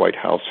Trump White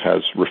House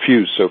has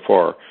refused so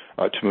far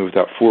to move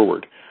that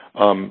forward,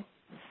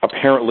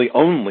 apparently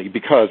only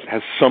because it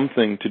has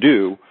something to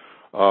do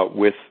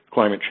with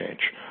climate change,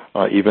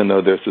 even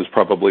though this is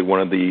probably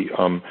one of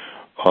the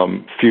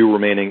few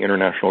remaining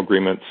international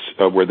agreements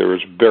where there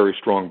is very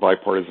strong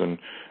bipartisan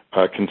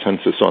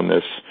consensus on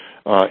this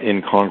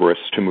in Congress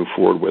to move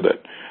forward with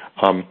it.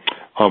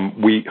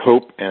 We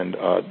hope, and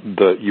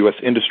the U.S.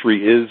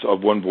 industry is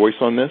of one voice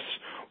on this,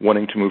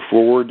 wanting to move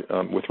forward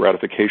with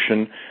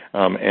ratification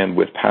and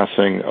with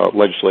passing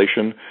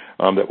legislation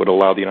that would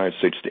allow the United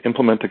States to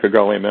implement the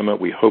Kigali Amendment.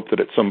 We hope that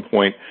at some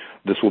point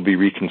this will be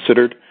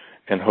reconsidered,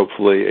 and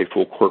hopefully a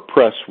full court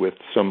press with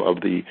some of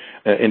the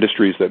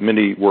industries that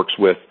Mindy works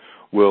with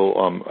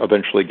will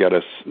eventually get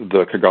us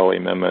the Kigali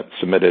Amendment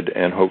submitted,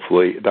 and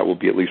hopefully that will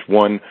be at least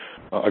one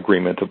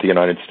agreement that the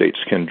United States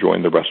can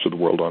join the rest of the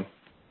world on.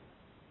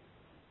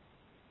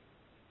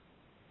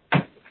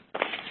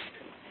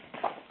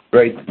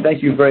 Great.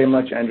 Thank you very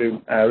much,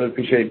 Andrew. I really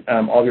appreciate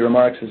all of your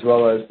remarks, as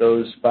well as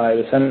those by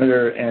the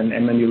Senator and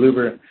Mindy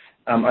Luber.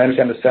 I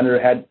understand the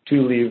Senator had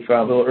to leave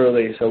a little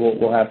early, so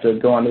we'll have to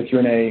go on to the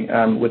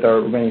Q&A with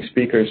our remaining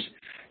speakers.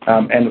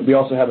 And we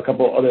also have a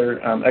couple other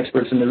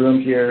experts in the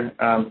room here.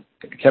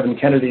 Kevin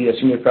Kennedy, a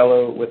senior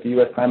fellow with the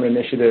U.S. Climate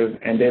Initiative,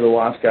 and David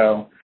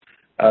Waskow,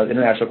 the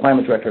International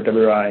Climate Director of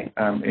WRI,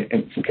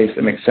 in case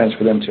it makes sense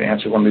for them to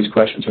answer one of these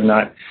questions or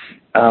not.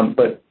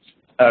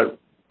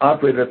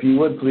 Operator, if you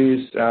would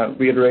please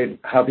reiterate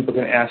how people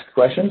can ask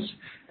questions,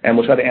 and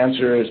we'll try to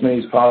answer as many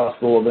as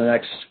possible over the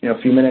next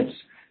few minutes.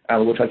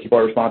 We'll try to keep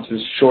our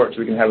responses short so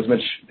we can have as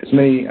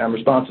many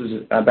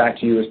responses back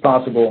to you as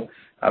possible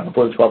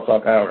before the 12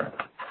 o'clock hour.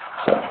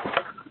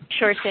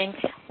 Sure thing.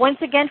 Once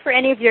again, for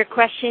any of your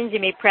questions, you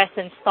may press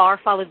star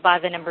followed by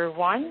the number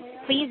 1.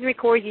 Please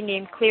record your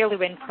name clearly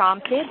when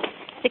prompted.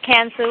 To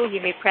cancel, you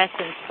may press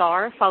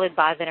star followed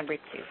by the number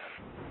 2.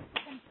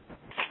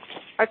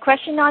 Our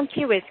question on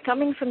queue is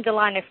coming from the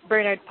line of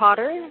Bernard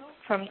Potter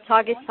from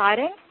Target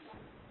Siding.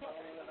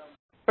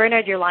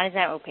 Bernard, your line is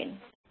now open.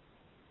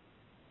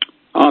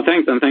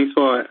 Thanks, and thanks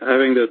for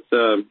having this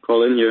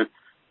call in here.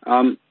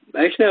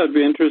 Actually, I would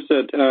be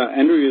interested,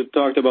 Andrew, you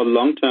talked about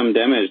long-term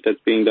damage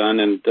that's being done,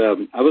 and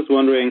I was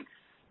wondering,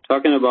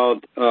 talking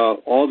about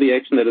all the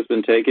action that has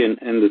been taken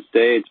in the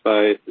States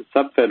by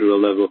sub-federal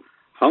level,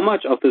 how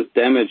much of this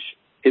damage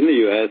in the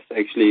U.S.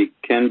 actually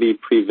can be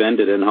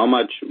prevented, and how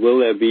much will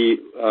there be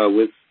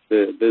with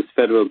this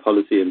federal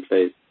policy in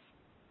place?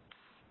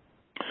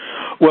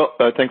 Well,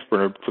 thanks,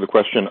 Bernard, for the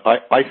question.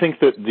 I think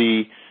that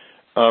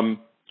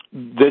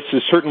this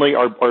is certainly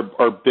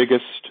our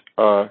biggest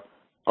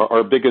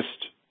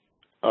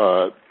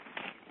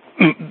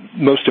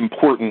most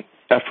important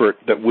effort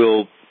that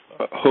will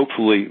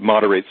hopefully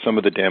moderate some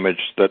of the damage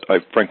that I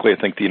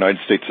think the United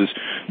States is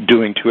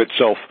doing to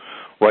itself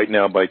right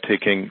now by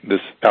taking this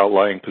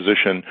outlying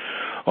position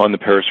on the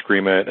Paris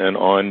Agreement and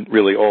on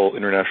really all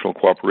international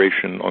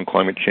cooperation on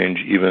climate change,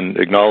 even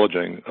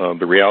acknowledging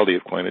the reality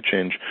of climate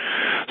change.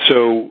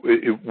 So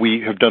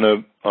we have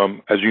done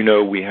as you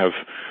know, we have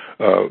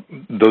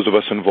those of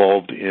us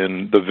involved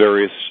in the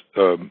various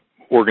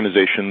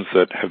organizations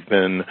that have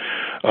been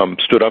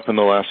stood up in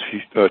the last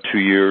 2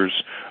 years,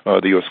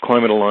 the U.S.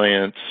 Climate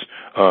Alliance,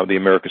 the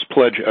America's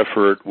Pledge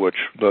effort, which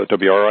the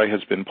WRI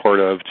has been part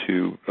of,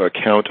 to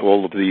count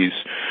all of these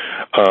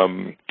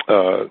and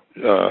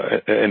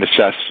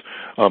assess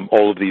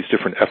all of these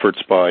different efforts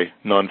by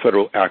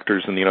non-federal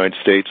actors in the United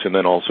States, and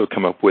then also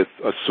come up with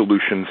a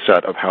solution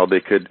set of how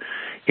they could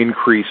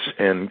increase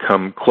and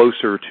come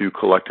closer to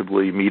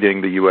collectively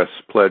meeting the U.S.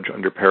 pledge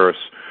under Paris,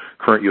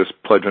 current U.S.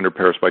 pledge under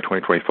Paris by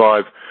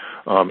 2025,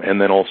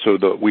 and then also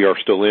we are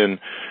still in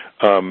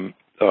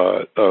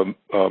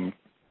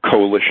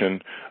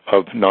coalition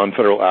of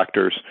non-federal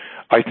actors.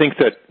 I think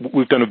that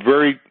we've done a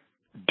very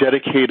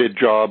dedicated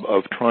job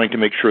of trying to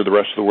make sure the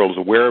rest of the world is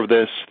aware of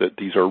this, that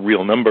these are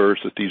real numbers,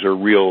 that these are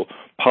real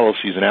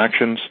policies and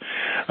actions,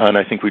 and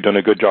I think we've done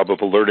a good job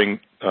of alerting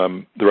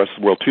the rest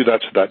of the world to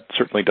that, so that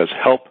certainly does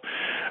help,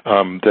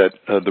 that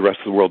the rest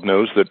of the world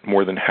knows that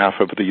more than half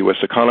of the U.S.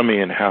 economy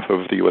and half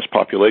of the U.S.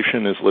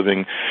 population is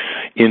living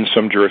in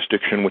some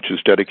jurisdiction which is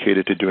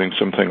dedicated to doing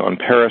something on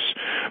Paris.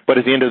 But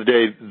at the end of the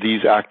day,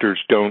 these actors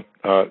don't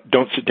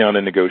sit down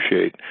and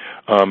negotiate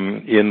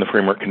in the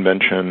Framework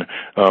Convention.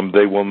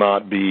 They will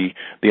not be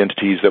the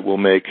entities that will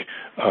make,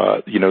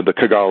 the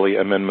Kigali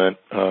Amendment,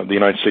 the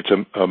United States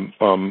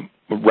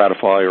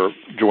ratify or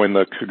join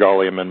the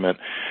Kigali Amendment.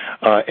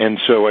 And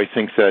so I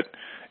think that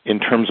in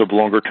terms of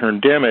longer-term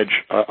damage,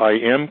 I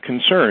am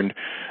concerned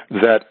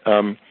that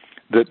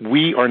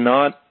we are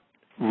not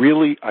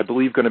really, I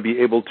believe, going to be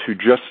able to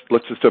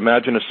let's just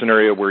imagine a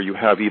scenario where you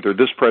have either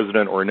this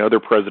president or another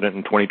president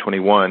in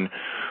 2021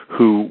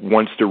 who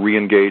wants to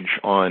re-engage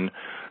on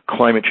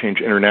climate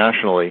change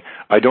internationally.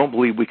 I don't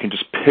believe we can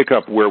just pick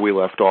up where we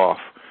left off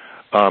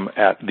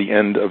at the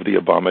end of the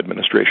Obama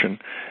administration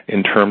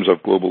in terms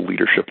of global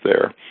leadership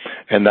there.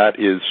 And that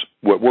is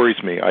what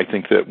worries me. I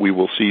think that we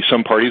will see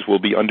some parties will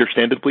be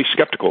understandably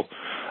skeptical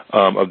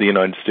of the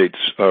United States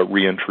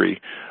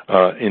reentry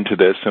into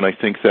this. And I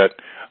think that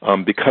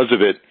because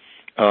of it,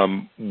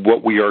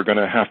 what we are going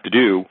to have to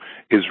do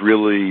is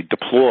really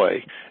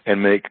deploy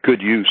and make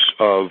good use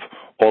of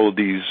all of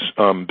these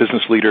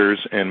business leaders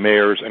and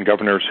mayors and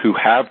governors who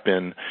have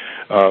been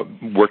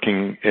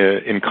working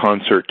in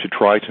concert to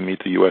try to meet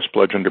the U.S.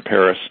 pledge under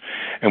Paris,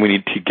 and we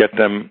need to get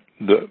them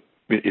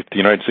if the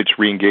United States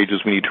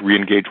re-engages, we need to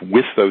re-engage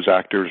with those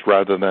actors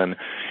rather than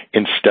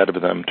instead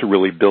of them, to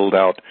really build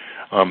out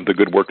the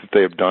good work that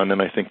they have done.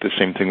 And I think the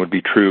same thing would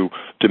be true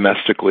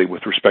domestically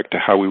with respect to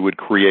how we would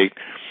create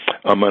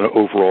an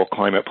overall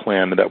climate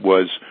plan that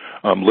was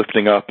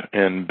lifting up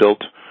and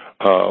built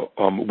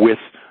with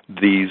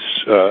these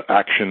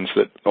actions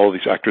that all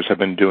these actors have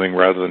been doing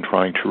rather than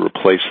trying to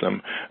replace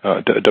them.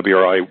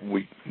 WRI,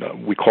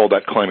 we call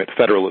that climate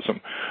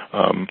federalism,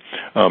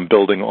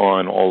 building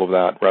on all of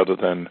that rather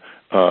than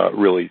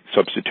really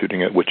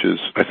substituting it, which is,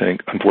 I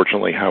think,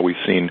 unfortunately, how we've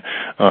seen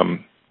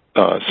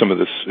some of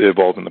this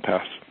evolve in the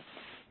past.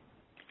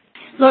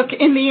 Look,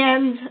 in the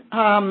end,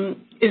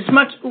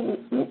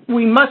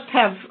 we must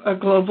have a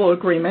global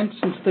agreement,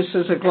 since this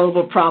is a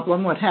global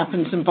problem. What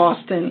happens in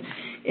Boston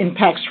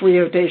impacts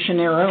Rio de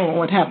Janeiro, and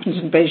what happens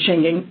in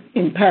Beijing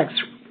impacts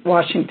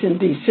Washington,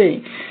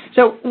 D.C.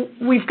 So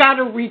we've got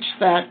to reach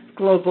that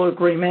global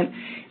agreement.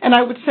 And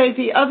I would say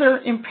the other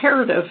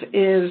imperative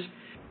is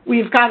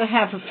we've got to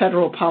have a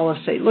federal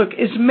policy. Look,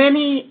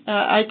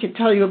 I could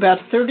tell you about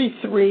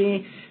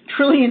 $33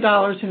 trillion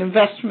in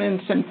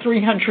investments and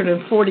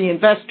 340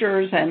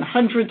 investors and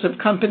hundreds of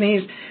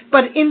companies.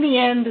 But in the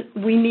end,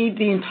 we need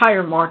the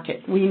entire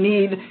market. We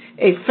need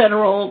a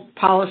federal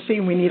policy.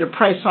 We need a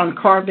price on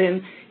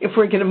carbon if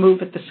we're going to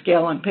move at the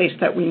scale and pace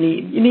that we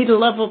need. You need a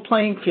level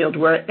playing field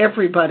where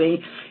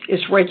everybody is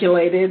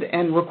regulated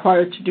and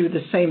required to do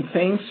the same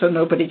thing, so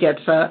nobody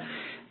gets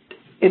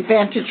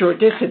advantage or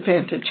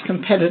disadvantage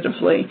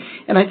competitively.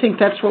 And I think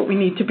that's what we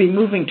need to be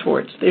moving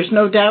towards. There's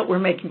no doubt we're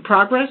making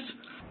progress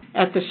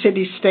at the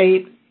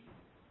city-state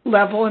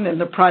level and in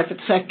the private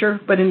sector,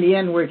 but in the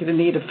end, we're going to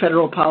need a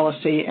federal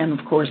policy and,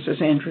 of course, as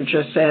Andrew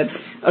just said,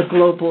 a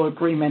global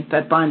agreement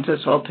that binds us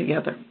all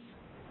together.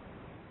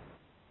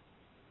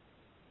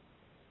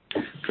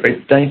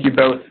 Great. Thank you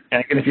both.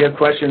 And again, if you have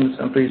questions,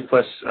 please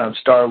press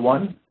star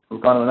one. We'll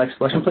go on to the next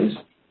question, please.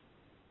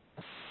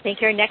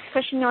 Thank you. Our next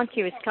question on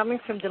queue is coming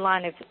from the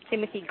line of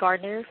Timothy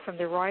Gardner from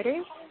the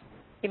Reuters.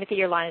 Timothy,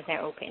 your line is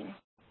now open.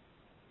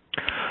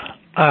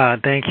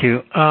 Thank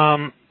you.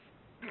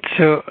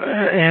 So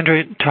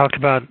Andrew talked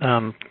about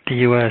the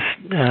U.S.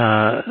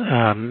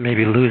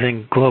 Maybe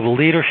losing global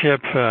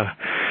leadership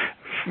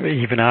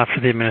even after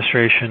the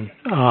administration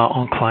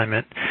on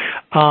climate.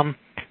 I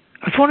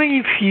was wondering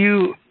if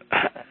you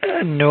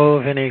know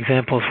of any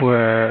examples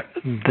where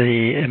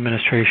the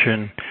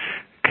administration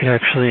could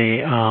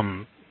actually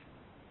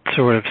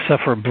sort of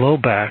suffer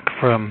blowback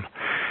from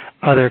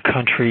other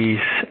countries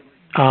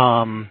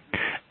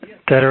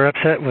that are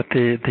upset with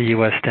the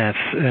U.S. stance,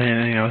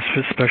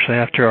 especially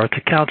after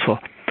Arctic Council.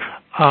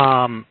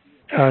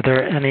 Are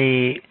there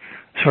any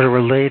sort of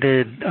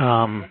related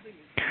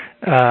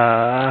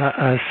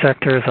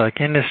sectors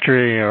like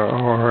industry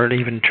or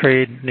even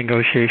trade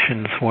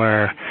negotiations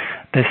where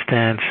this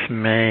stance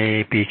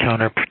may be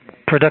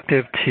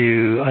counterproductive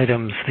to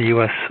items the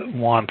U.S.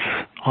 wants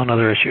on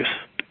other issues?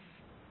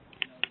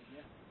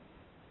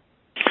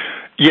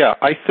 Yeah,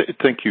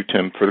 thank you,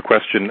 Tim, for the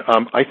question.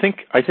 I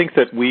think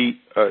that we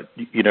are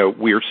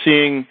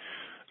seeing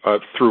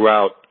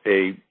throughout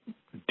a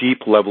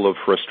deep level of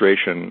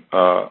frustration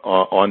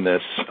on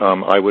this.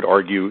 I would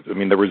argue. I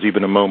mean, there was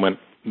even a moment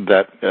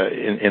that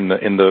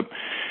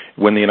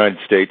when the United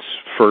States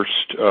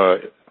first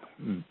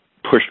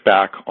pushed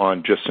back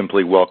on just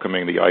simply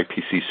welcoming the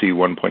IPCC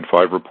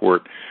 1.5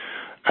 report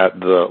at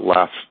the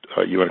last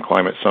UN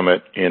Climate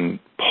Summit in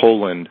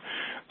Poland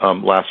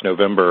last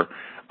November.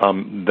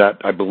 That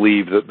I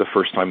believe that the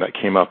first time that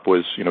came up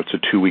was, it's a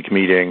 2-week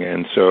meeting,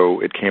 and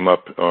so it came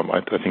up. I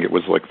think it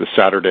was like the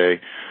Saturday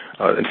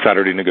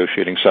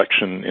negotiating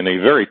section in a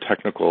very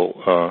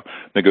technical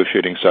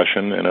negotiating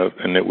session,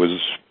 and it was,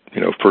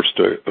 first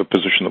a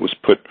position that was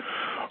put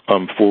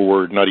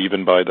forward, not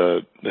even by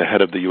the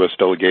head of the U.S.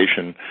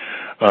 delegation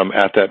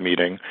at that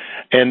meeting,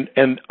 and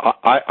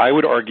I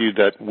would argue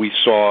that we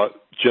saw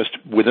just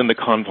within the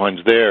confines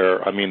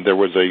there. I mean, there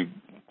was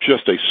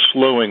just a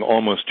slowing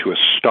almost to a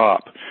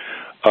stop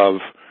of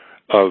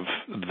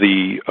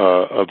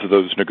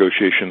those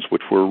negotiations,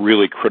 which were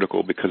really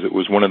critical because it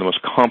was one of the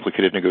most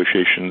complicated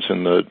negotiations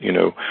in the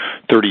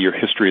 30-year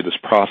history of this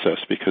process,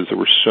 because there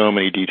were so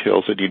many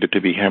details that needed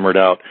to be hammered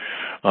out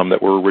that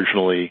were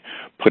originally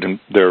put in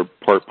their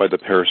part by the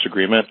Paris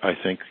Agreement. I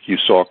think you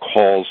saw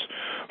calls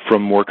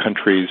from more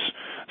countries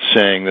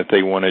saying that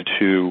they wanted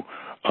to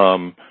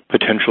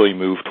potentially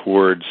move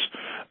towards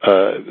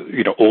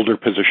older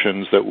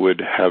positions that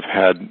would have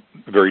had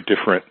very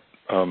different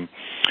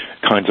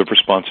kinds of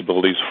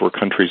responsibilities for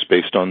countries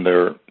based on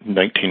their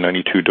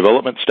 1992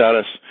 development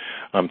status,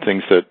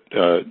 things that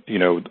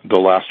the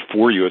last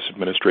 4 U.S.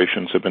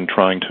 administrations have been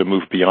trying to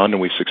move beyond,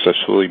 and we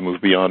successfully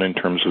moved beyond in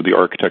terms of the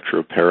architecture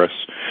of Paris.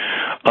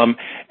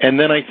 And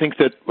then I think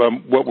that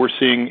what we're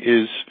seeing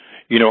is,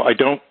 I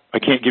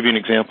can't give you an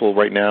example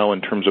right now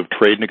in terms of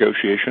trade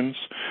negotiations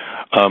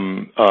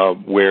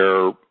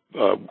where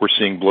we're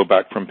seeing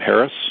blowback from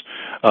Paris,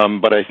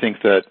 but I think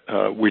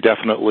that we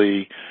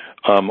definitely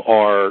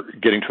are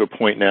getting to a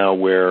point now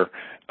where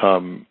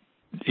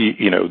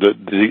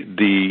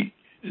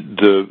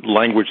the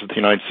language that the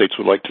United States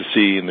would like to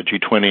see in the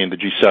G20 and the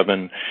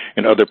G7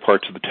 and other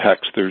parts of the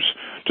text, there's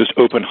just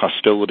open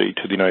hostility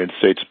to the United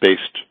States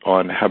based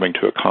on having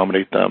to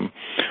accommodate them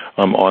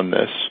on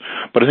this.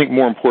 But I think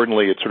more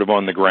importantly, it's sort of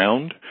on the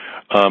ground,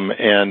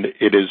 and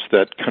it is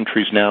that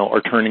countries now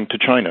are turning to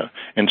China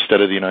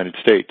instead of the United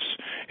States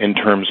in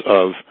terms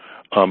of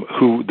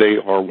who they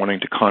are wanting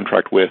to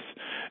contract with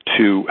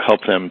to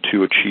help them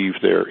to achieve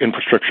their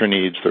infrastructure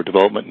needs, their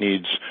development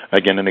needs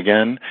again and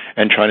again,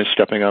 and China's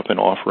stepping up and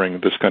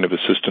offering this kind of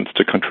assistance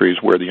to countries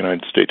where the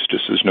United States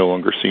just is no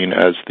longer seen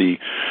as the,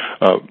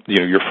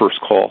 your first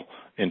call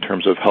in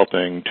terms of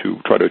helping to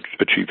try to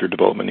achieve your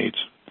development needs.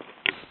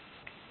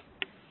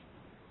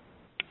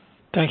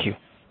 Thank you.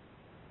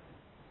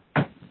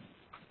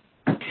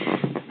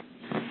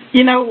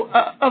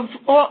 Of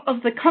all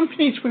of the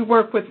companies we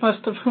work with,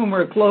 most of whom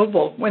are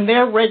global, when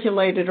they're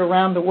regulated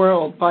around the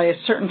world by a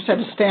certain set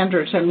of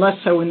standards and less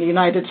so in the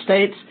United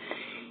States,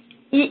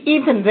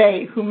 even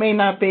they, who may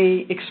not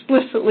be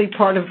explicitly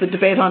part of the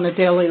debate on a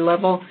daily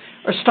level,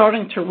 are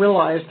starting to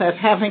realize that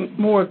having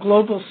more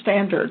global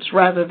standards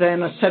rather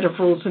than a set of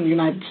rules in the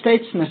United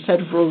States and a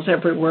set of rules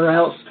everywhere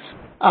else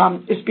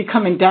is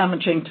becoming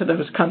damaging to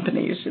those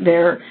companies.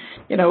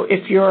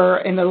 If you're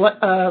an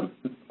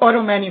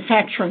auto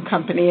manufacturing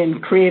company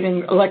and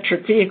creating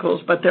electric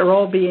vehicles, but they're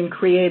all being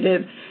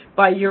created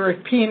by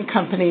European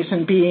companies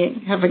and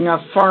having a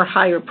far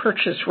higher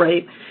purchase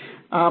rate,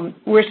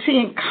 we're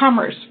seeing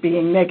commerce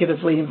being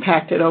negatively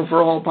impacted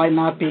overall by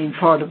not being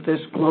part of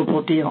this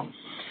global deal.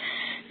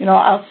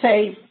 I'll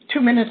say 2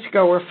 minutes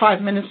ago or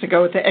 5 minutes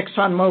ago at the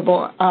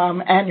ExxonMobil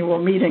annual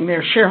meeting,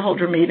 their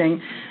shareholder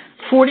meeting,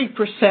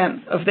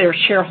 40% of their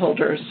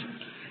shareholders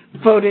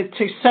voted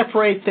to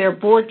separate their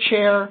board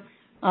chair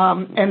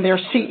and their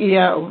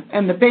CEO.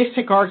 And the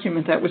basic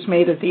argument that was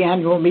made at the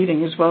annual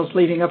meeting, as well as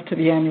leading up to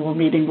the annual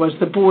meeting, was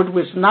the board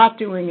was not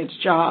doing its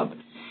job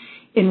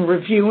in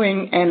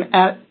reviewing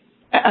and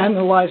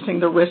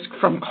analyzing the risk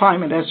from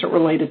climate as it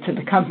related to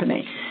the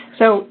company.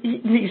 So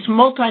these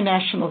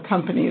multinational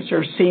companies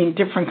are seeing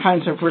different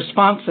kinds of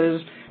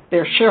responses.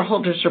 Their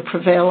shareholders are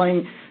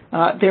prevailing.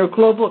 They're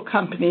global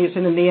companies,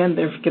 and in the end,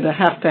 they're going to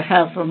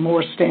have a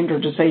more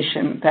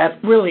standardization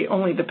that really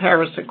only the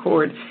Paris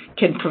Accord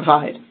can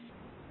provide.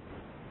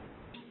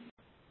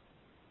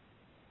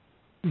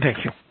 Thank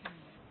you.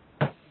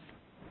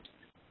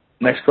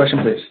 Next question,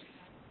 please.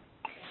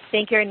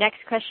 Thank you. Our next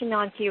question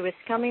on to you is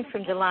coming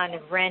from the line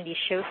of Randy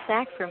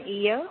Shostak from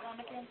EO.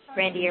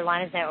 Randy, your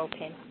line is now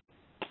open.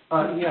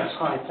 Yes,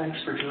 hi. Thanks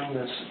for doing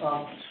this.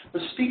 The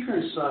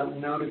speakers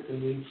noted the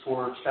need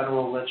for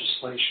federal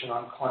legislation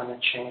on climate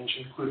change,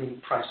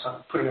 including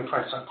putting a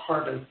price on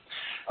carbon.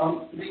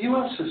 The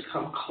U.S. has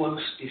come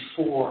close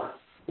before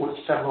with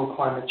federal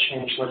climate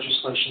change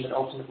legislation that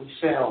ultimately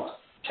failed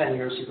 10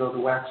 years ago, the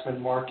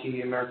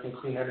Waxman-Markey American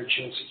Clean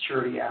Energy and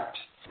Security Act.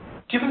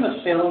 Given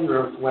the failure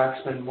of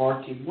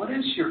Waxman-Markey, what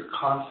is your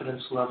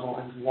confidence level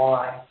and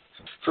why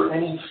for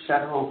any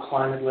federal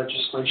climate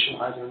legislation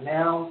either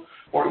now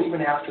or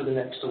even after the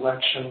next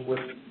election with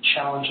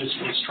challenges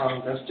from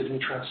strong vested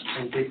interests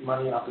and big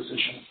money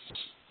opposition?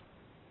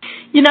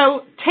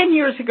 10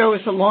 years ago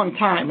is a long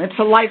time. It's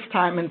a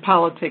lifetime in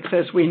politics,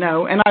 as we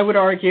know. And I would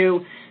argue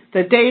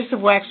the days of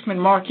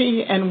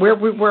Waxman-Markey and where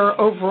we were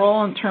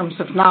overall in terms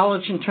of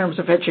knowledge, in terms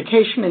of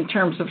education, in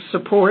terms of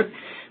support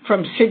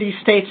from city,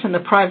 states, and the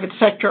private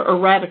sector are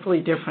radically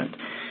different.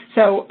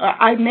 So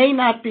I may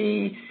not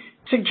be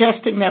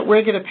suggesting that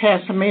we're going to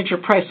pass a major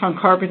price on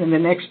carbon in the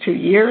next 2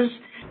 years.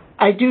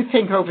 I do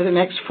think over the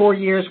next 4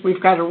 years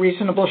we've got a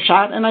reasonable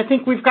shot, and I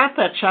think we've got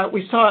that shot.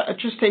 We saw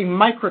just a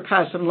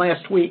microcosm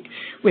last week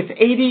with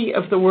 80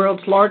 of the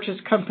world's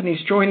largest companies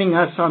joining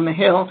us on the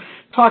Hill,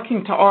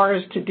 talking to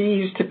R's, to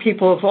D's, to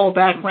people of all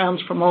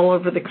backgrounds from all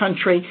over the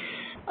country.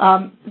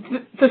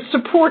 The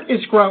support is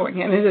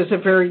growing, and it is a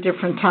very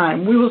different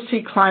time. We will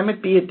see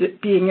climate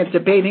being a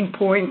debating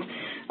point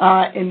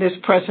in this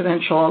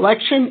presidential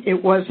election.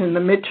 It was in the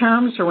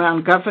midterms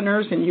around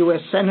governors and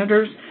U.S.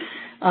 senators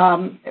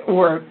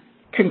or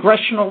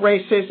congressional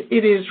races.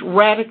 It is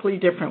radically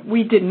different.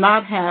 We did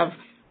not have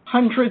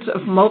hundreds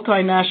of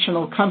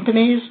multinational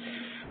companies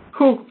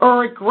who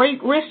are a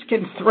great risk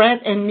and threat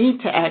and need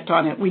to act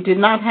on it. We did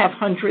not have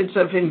hundreds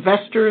of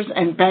investors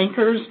and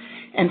bankers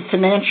and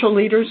financial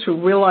leaders who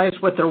realize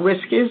what the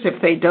risk is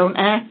if they don't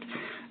act.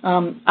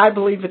 I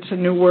believe it's a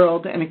new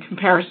world, and a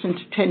comparison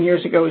to 10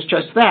 years ago is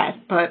just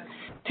that. But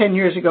 10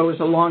 years ago is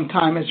a long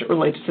time as it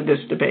relates to this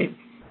debate.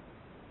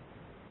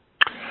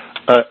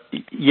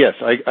 Yes,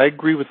 I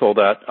agree with all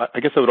that. I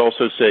guess I would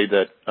also say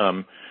that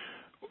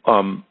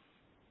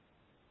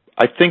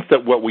I think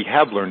that what we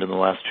have learned in the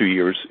last 2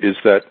 years is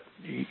that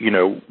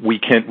we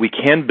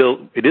can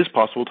build. It is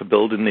possible to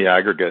build in the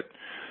aggregate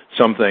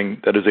something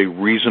that is a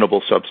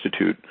reasonable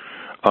substitute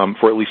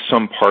for at least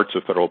some parts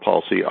of federal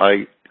policy.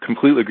 I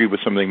completely agree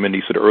with something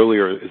Mindy said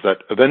earlier, is that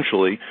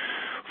eventually,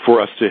 for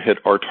us to hit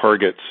our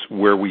targets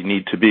where we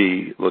need to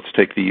be, let's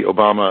take the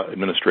Obama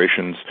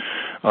administration's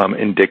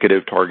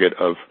indicative target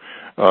of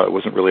it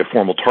wasn't really a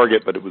formal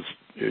target, but it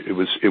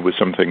was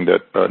something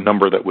that a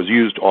number that was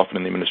used often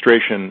in the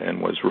administration and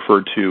was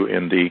referred to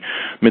in the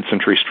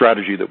mid-century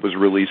strategy that was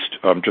released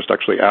just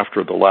actually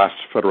after the last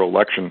federal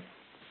election.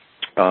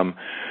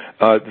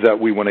 That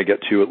we want to get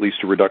to at least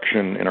a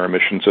reduction in our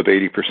emissions of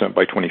 80%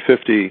 by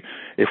 2050.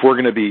 If we're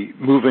going to be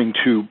moving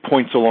to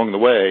points along the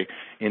way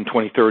in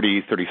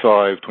 2030,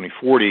 35,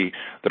 2040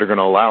 that are going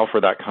to allow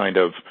for that kind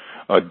of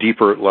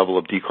deeper level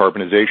of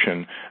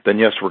decarbonization, then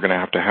yes, we're going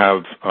to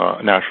have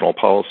national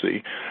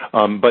policy.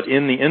 But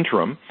in the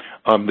interim,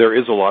 there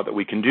is a lot that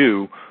we can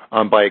do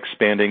by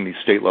expanding these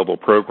state-level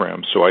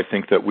programs. So I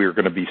think that we're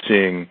going to be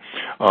seeing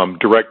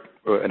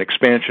an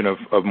expansion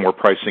of more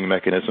pricing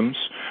mechanisms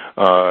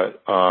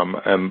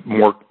and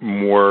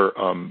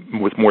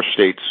with more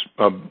states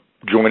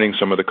joining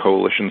some of the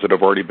coalitions that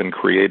have already been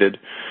created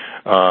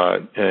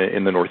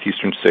in the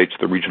northeastern states,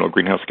 the Regional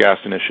Greenhouse Gas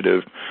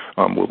Initiative.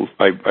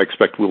 I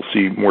expect we'll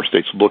see more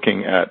states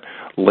looking at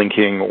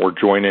linking or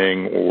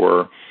joining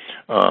or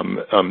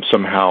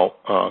somehow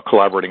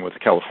collaborating with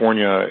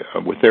California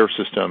with their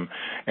system,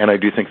 and I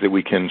do think that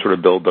we can sort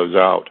of build those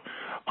out.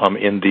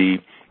 In the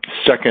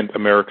second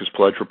America's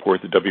Pledge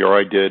report that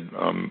WRI did,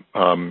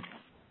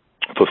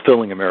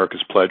 Fulfilling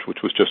America's Pledge, which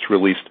was just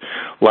released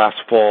last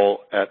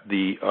fall at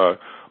the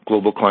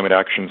Global Climate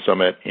Action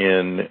Summit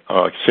in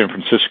San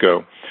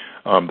Francisco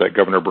that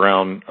Governor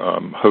Brown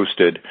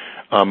hosted,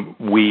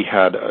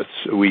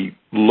 we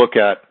look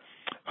at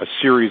a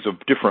series of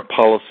different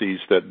policies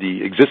that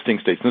the existing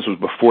states, and this was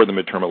before the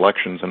midterm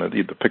elections, and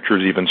the picture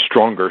is even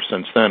stronger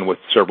since then with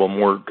several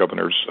more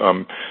governors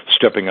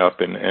stepping up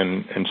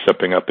and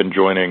stepping up and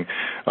joining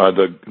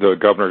the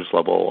governor's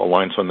level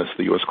alliance on this,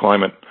 the U.S.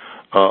 Climate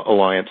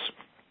Alliance.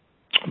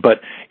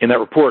 But in that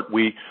report,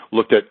 we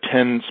looked at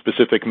 10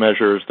 specific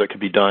measures that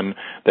could be done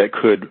that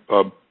could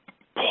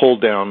pull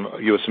down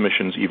U.S.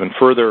 emissions even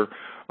further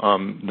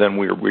than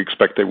we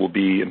expect they will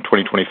be in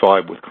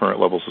 2025 with current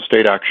levels of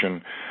state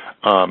action.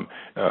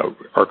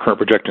 Our current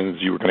projection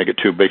is you were going to get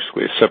to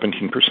basically a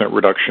 17%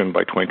 reduction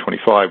by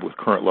 2025 with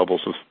current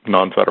levels of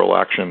non-federal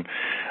action,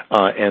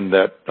 and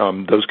that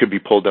those could be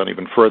pulled down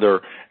even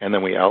further. And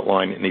then we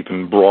outline an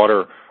even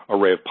broader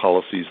array of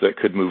policies that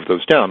could move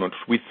those down, which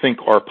we think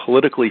are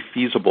politically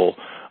feasible.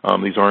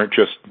 These aren't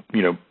just,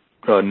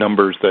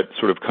 numbers that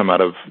sort of come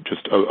out of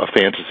just a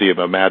fantasy of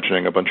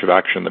imagining a bunch of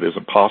action that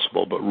isn't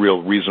possible, but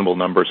real reasonable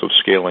numbers of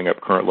scaling up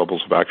current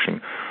levels of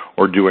action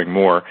or doing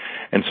more.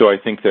 And so I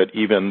think that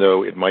even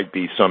though it might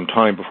be some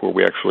time before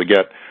we actually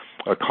get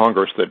a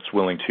Congress that's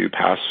willing to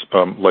pass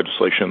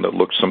legislation that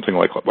looks something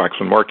like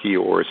Waxman-Markey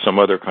or some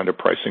other kind of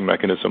pricing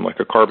mechanism like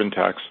a carbon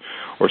tax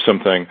or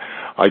something,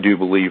 I do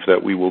believe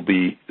that we will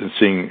be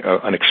seeing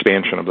an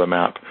expansion of the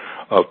map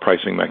of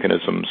pricing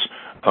mechanisms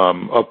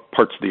of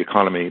parts of the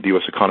economy, the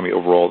U.S. economy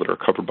overall, that are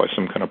covered by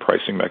some kind of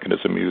pricing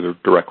mechanism, either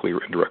directly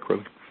or indirectly.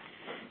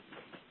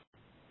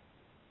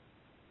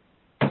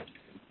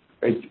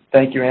 Great.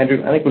 Thank you,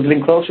 Andrew. I think we're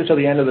getting closer to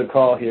the end of the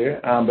call here,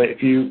 but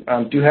if you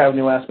do have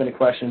any last-minute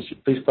questions,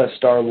 please press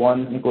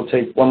 *1. I think we'll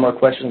take one more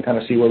question and kind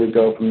of see where we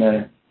go from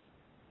there.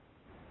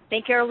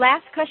 Thank you. Our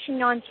last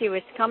question on queue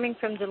is coming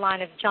from the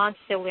line of John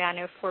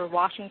Stiliano for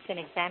Washington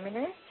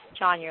Examiner.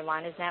 John, your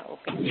line is now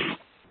open.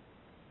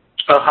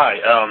 Oh, hi.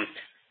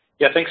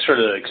 Thanks for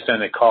the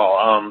extended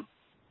call.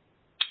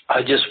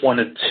 I just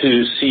wanted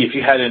to see if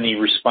you had any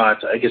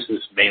response. I guess this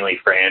is mainly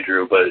for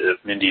Andrew, but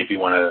Mindy, if you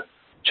want to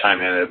chime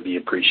in, it would be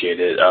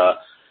appreciated.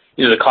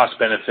 The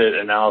cost-benefit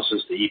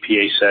analysis the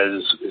EPA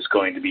says is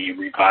going to be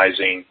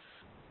revising,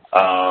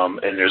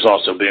 and there's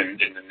also been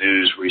in the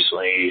news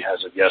recently,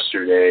 as of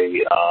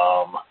yesterday,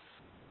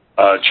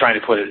 trying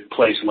to put in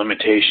place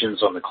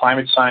limitations on the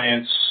climate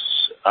science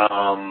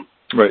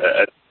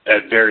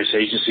at various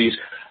agencies.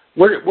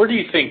 Where do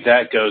you think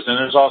that goes? And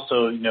there's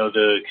also,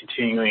 the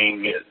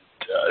continuing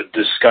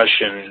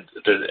discussion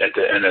at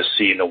the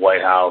NSC and the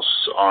White House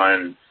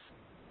on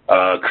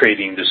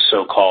creating this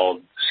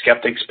so-called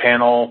skeptics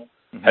panel.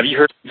 Mm-hmm. Have you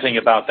heard anything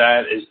about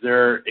that? Is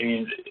there,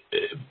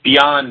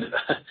 beyond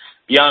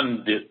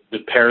the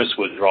Paris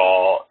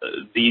withdrawal,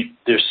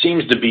 there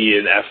seems to be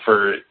an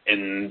effort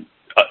in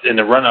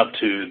the run-up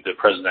to the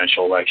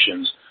presidential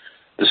elections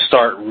to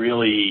start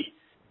really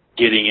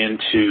getting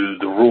into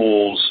the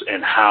rules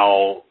and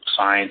how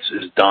science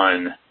is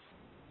done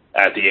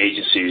at the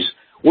agencies.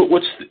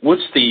 What's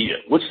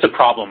the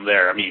problem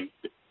there? I mean,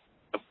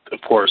 of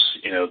course,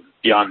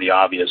 beyond the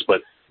obvious,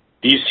 but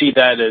do you see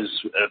that as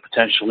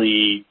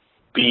potentially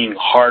being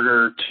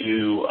harder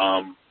to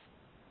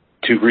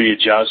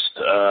readjust,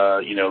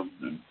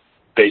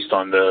 based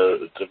on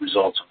the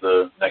results of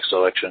the next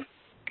election?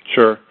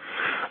 Sure.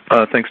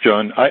 Thanks,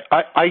 John.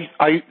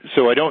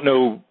 So I don't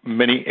know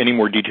any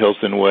more details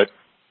than what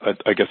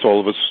I guess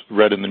all of us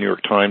read in the New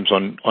York Times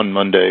on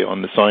Monday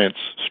on the science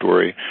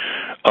story.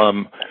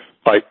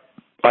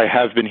 I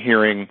have been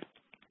hearing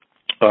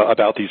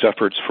about these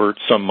efforts for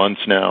some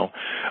months now.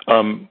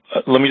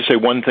 Let me just say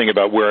one thing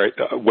about where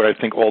I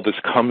think all this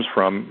comes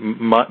from.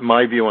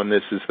 My view on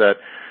this is that,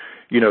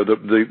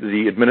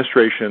 the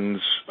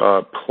administration's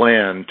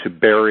plan to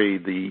bury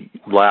the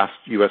last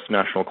U.S.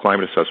 National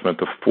Climate Assessment,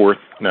 the fourth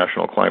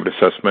National Climate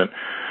Assessment,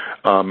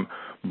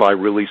 by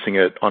releasing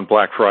it on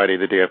Black Friday,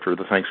 the day after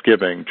the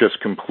Thanksgiving, just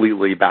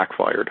completely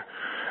backfired.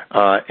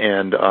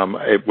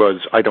 It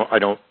was, I don't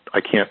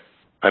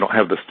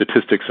have the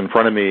statistics in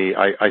front of me.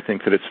 I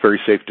think that it's very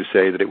safe to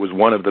say that it was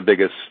one of the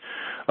biggest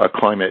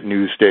climate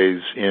news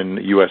days in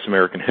U.S.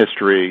 American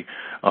history.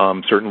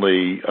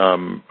 Certainly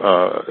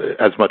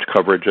as much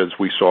coverage as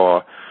we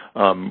saw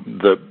on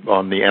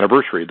the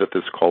anniversary that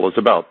this call is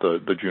about,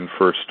 the June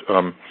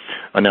 1st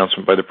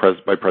announcement by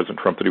President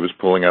Trump that he was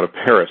pulling out of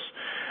Paris.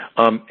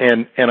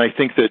 And I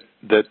think that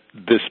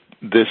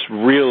this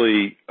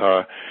really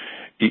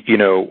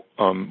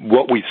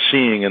what we're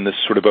seeing in this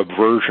sort of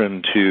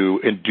aversion to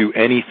do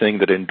anything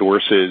that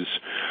endorses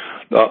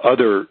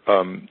other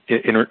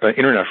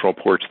international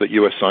reports that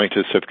U.S.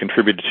 scientists have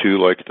contributed to,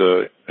 like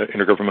the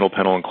Intergovernmental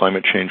Panel on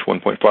Climate Change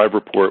 1.5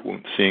 report,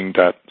 seeing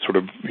that sort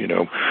of,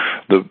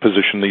 the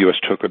position the U.S.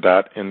 took with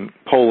that in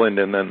Poland,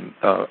 and then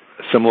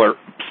similar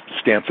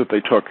stance that they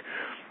took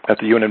at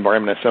the UN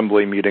Environment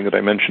Assembly meeting that I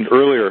mentioned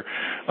earlier.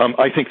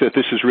 I think that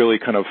this is really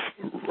kind of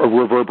a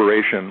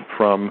reverberation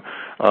from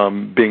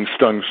being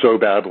stung so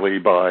badly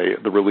by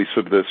the release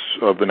of the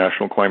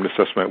National Climate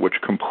Assessment, which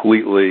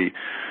completely,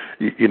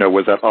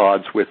 was at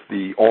odds with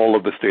all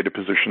of the stated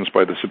positions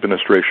by this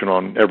administration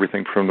on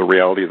everything from the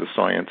reality of the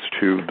science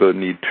to the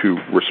need to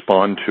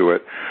respond to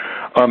it.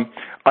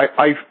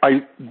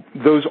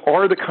 Those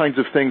are the kinds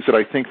of things that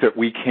I think that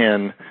we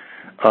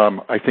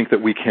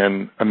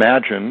can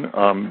imagine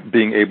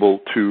being able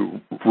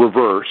to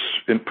reverse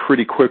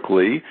pretty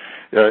quickly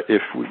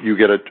if you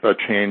get a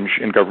change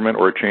in government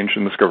or a change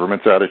in this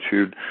government's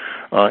attitude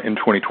in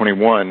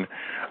 2021.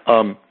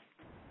 And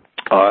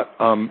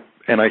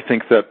I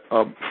think that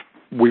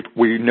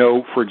we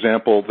know, for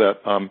example,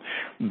 that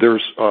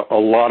there's a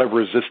lot of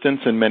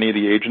resistance in many of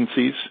the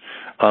agencies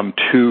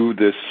to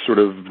this sort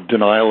of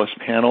denialist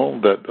panel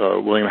that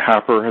William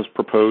Happer has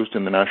proposed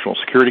in the National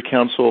Security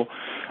Council.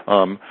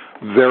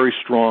 very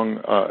strong,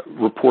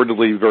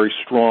 reportedly very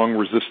strong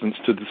resistance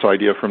to this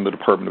idea from the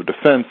Department of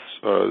Defense,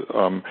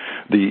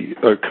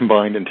 the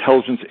combined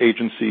intelligence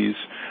agencies.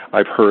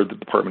 I've heard the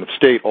Department of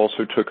State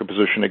also took a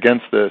position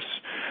against this.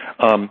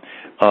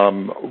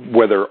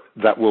 Whether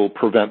that will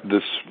prevent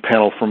this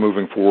panel from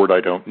moving forward,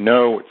 I don't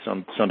know. It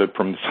sounded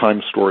from the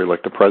Times story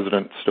like the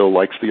president still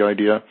likes the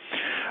idea.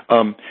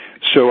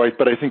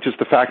 But I think just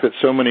the fact that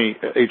so many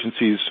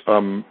agencies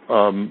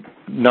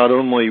not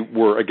only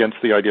were against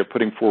the idea of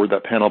putting forward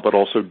that panel, but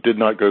also did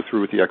not go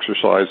through with the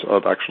exercise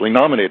of actually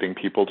nominating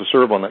people to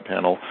serve on that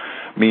panel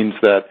means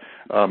that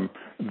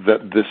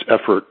that this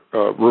effort,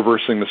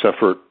 reversing this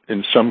effort,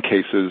 in some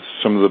cases,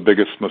 some of the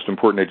biggest, most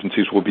important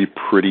agencies will be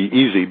pretty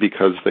easy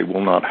because they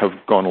will not have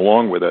gone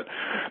along with it.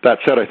 That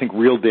said, I think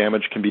real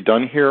damage can be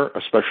done here,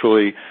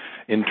 especially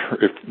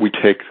if we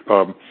take,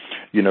 the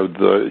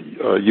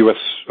U.S.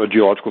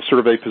 Geological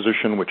Survey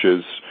position, which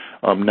is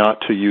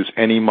not to use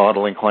any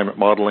climate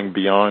modeling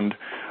beyond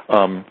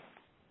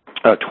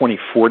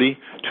 2040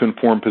 to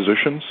inform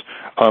positions.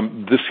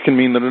 This can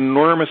mean that an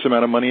enormous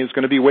amount of money is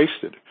going to be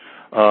wasted.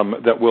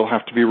 That will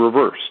have to be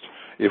reversed.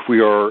 If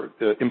we are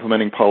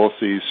implementing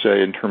policies,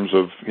 say, in terms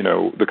of,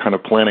 the kind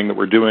of planning that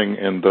we're doing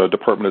in the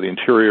Department of the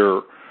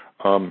Interior,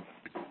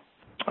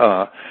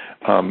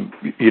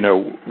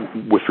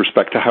 with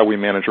respect to how we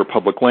manage our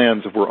public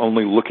lands, if we're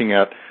only looking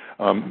at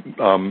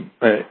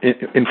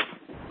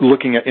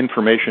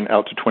information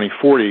out to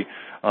 2040,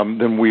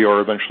 then we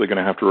are eventually going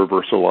to have to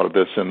reverse a lot of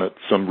this, and that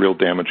some real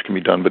damage can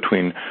be done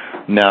between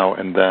now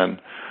and then.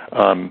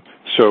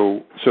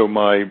 So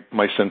my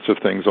sense of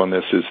things on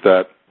this is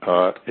that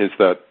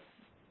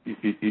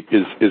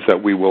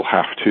we will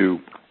have to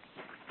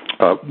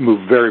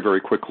move very,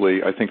 very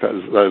quickly. I think that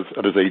is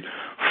a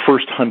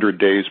first 100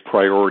 days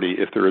priority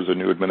if there is a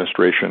new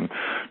administration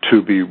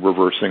to be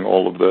reversing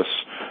all of this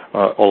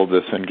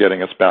and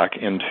getting us back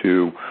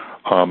into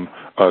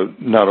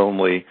not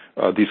only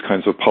these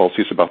kinds of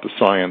policies about the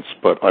science,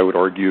 but I would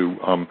argue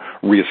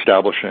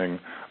reestablishing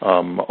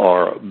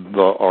our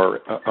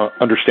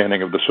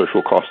understanding of the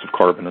social cost of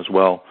carbon as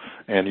well,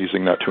 and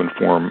using that to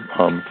inform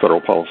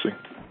federal policy.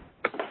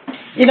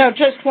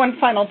 Just one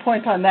final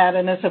point on that,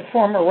 and as a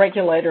former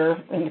regulator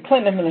in the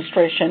Clinton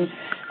administration,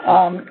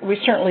 we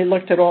certainly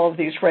looked at all of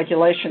these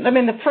regulations.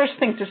 The first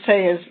thing to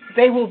say is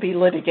they will be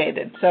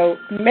litigated. So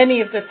many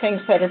of the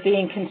things that are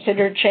being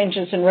considered,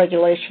 changes in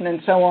regulation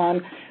and so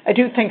on, I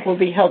do think will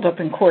be held up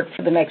in court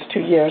for the next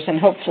 2 years and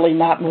hopefully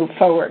not move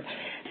forward.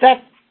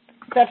 That's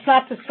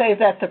not to say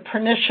that the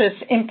pernicious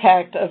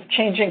impact of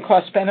changing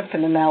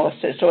cost-benefit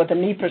analysis or the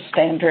NEPA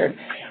standard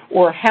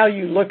or how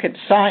you look at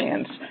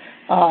science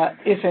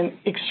isn't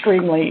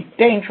extremely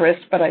dangerous,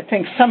 but I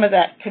think some of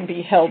that can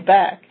be held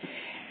back.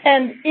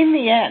 And in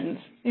the end,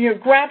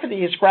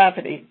 gravity is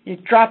gravity. You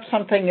drop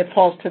something, it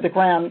falls to the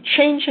ground.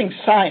 Changing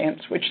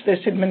science, which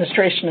this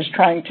administration is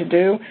trying to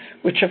do,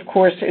 which of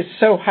course is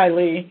so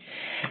highly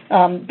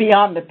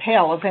beyond the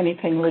pale of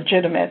anything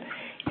legitimate,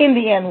 in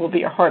the end will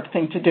be a hard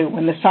thing to do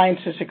when the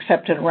science is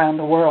accepted around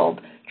the world,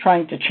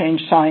 trying to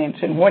change science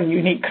in one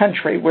unique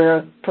country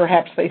where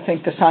perhaps they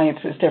think the science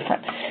is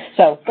different.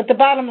 But the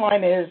bottom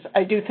line is,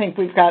 I do think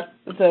we've got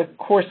the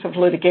course of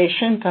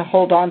litigation to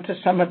hold on to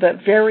some of the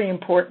very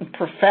important,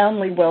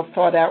 profoundly well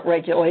thought out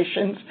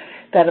regulations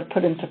that have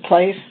put into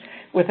place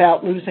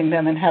without losing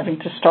them and having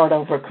to start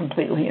over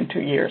completely in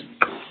 2 years.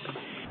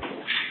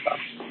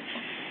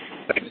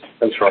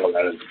 Thanks for all of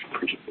that.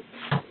 Appreciate it.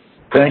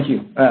 Thank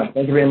you.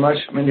 Thank you very much,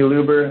 Mindy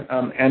Luber,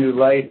 Andrew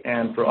Light,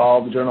 and for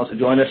all the journalists who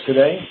joined us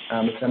today,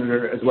 the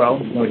Senator as well.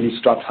 He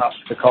stopped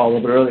the call a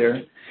little bit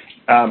earlier.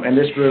 And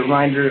just a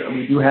reminder,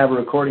 we do have a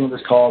recording of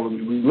this call.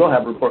 We will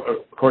have a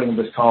recording of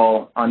this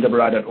call on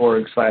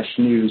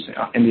WRI.org/news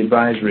in the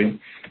advisory.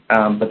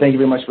 But thank you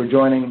very much for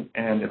joining,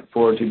 and look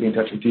forward to being in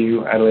touch with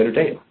you at a later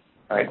date.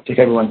 All right, take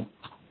care, everyone.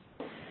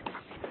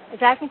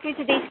 That concludes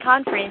today's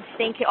conference.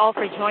 Thank you all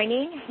for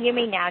joining. You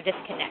may now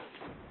disconnect.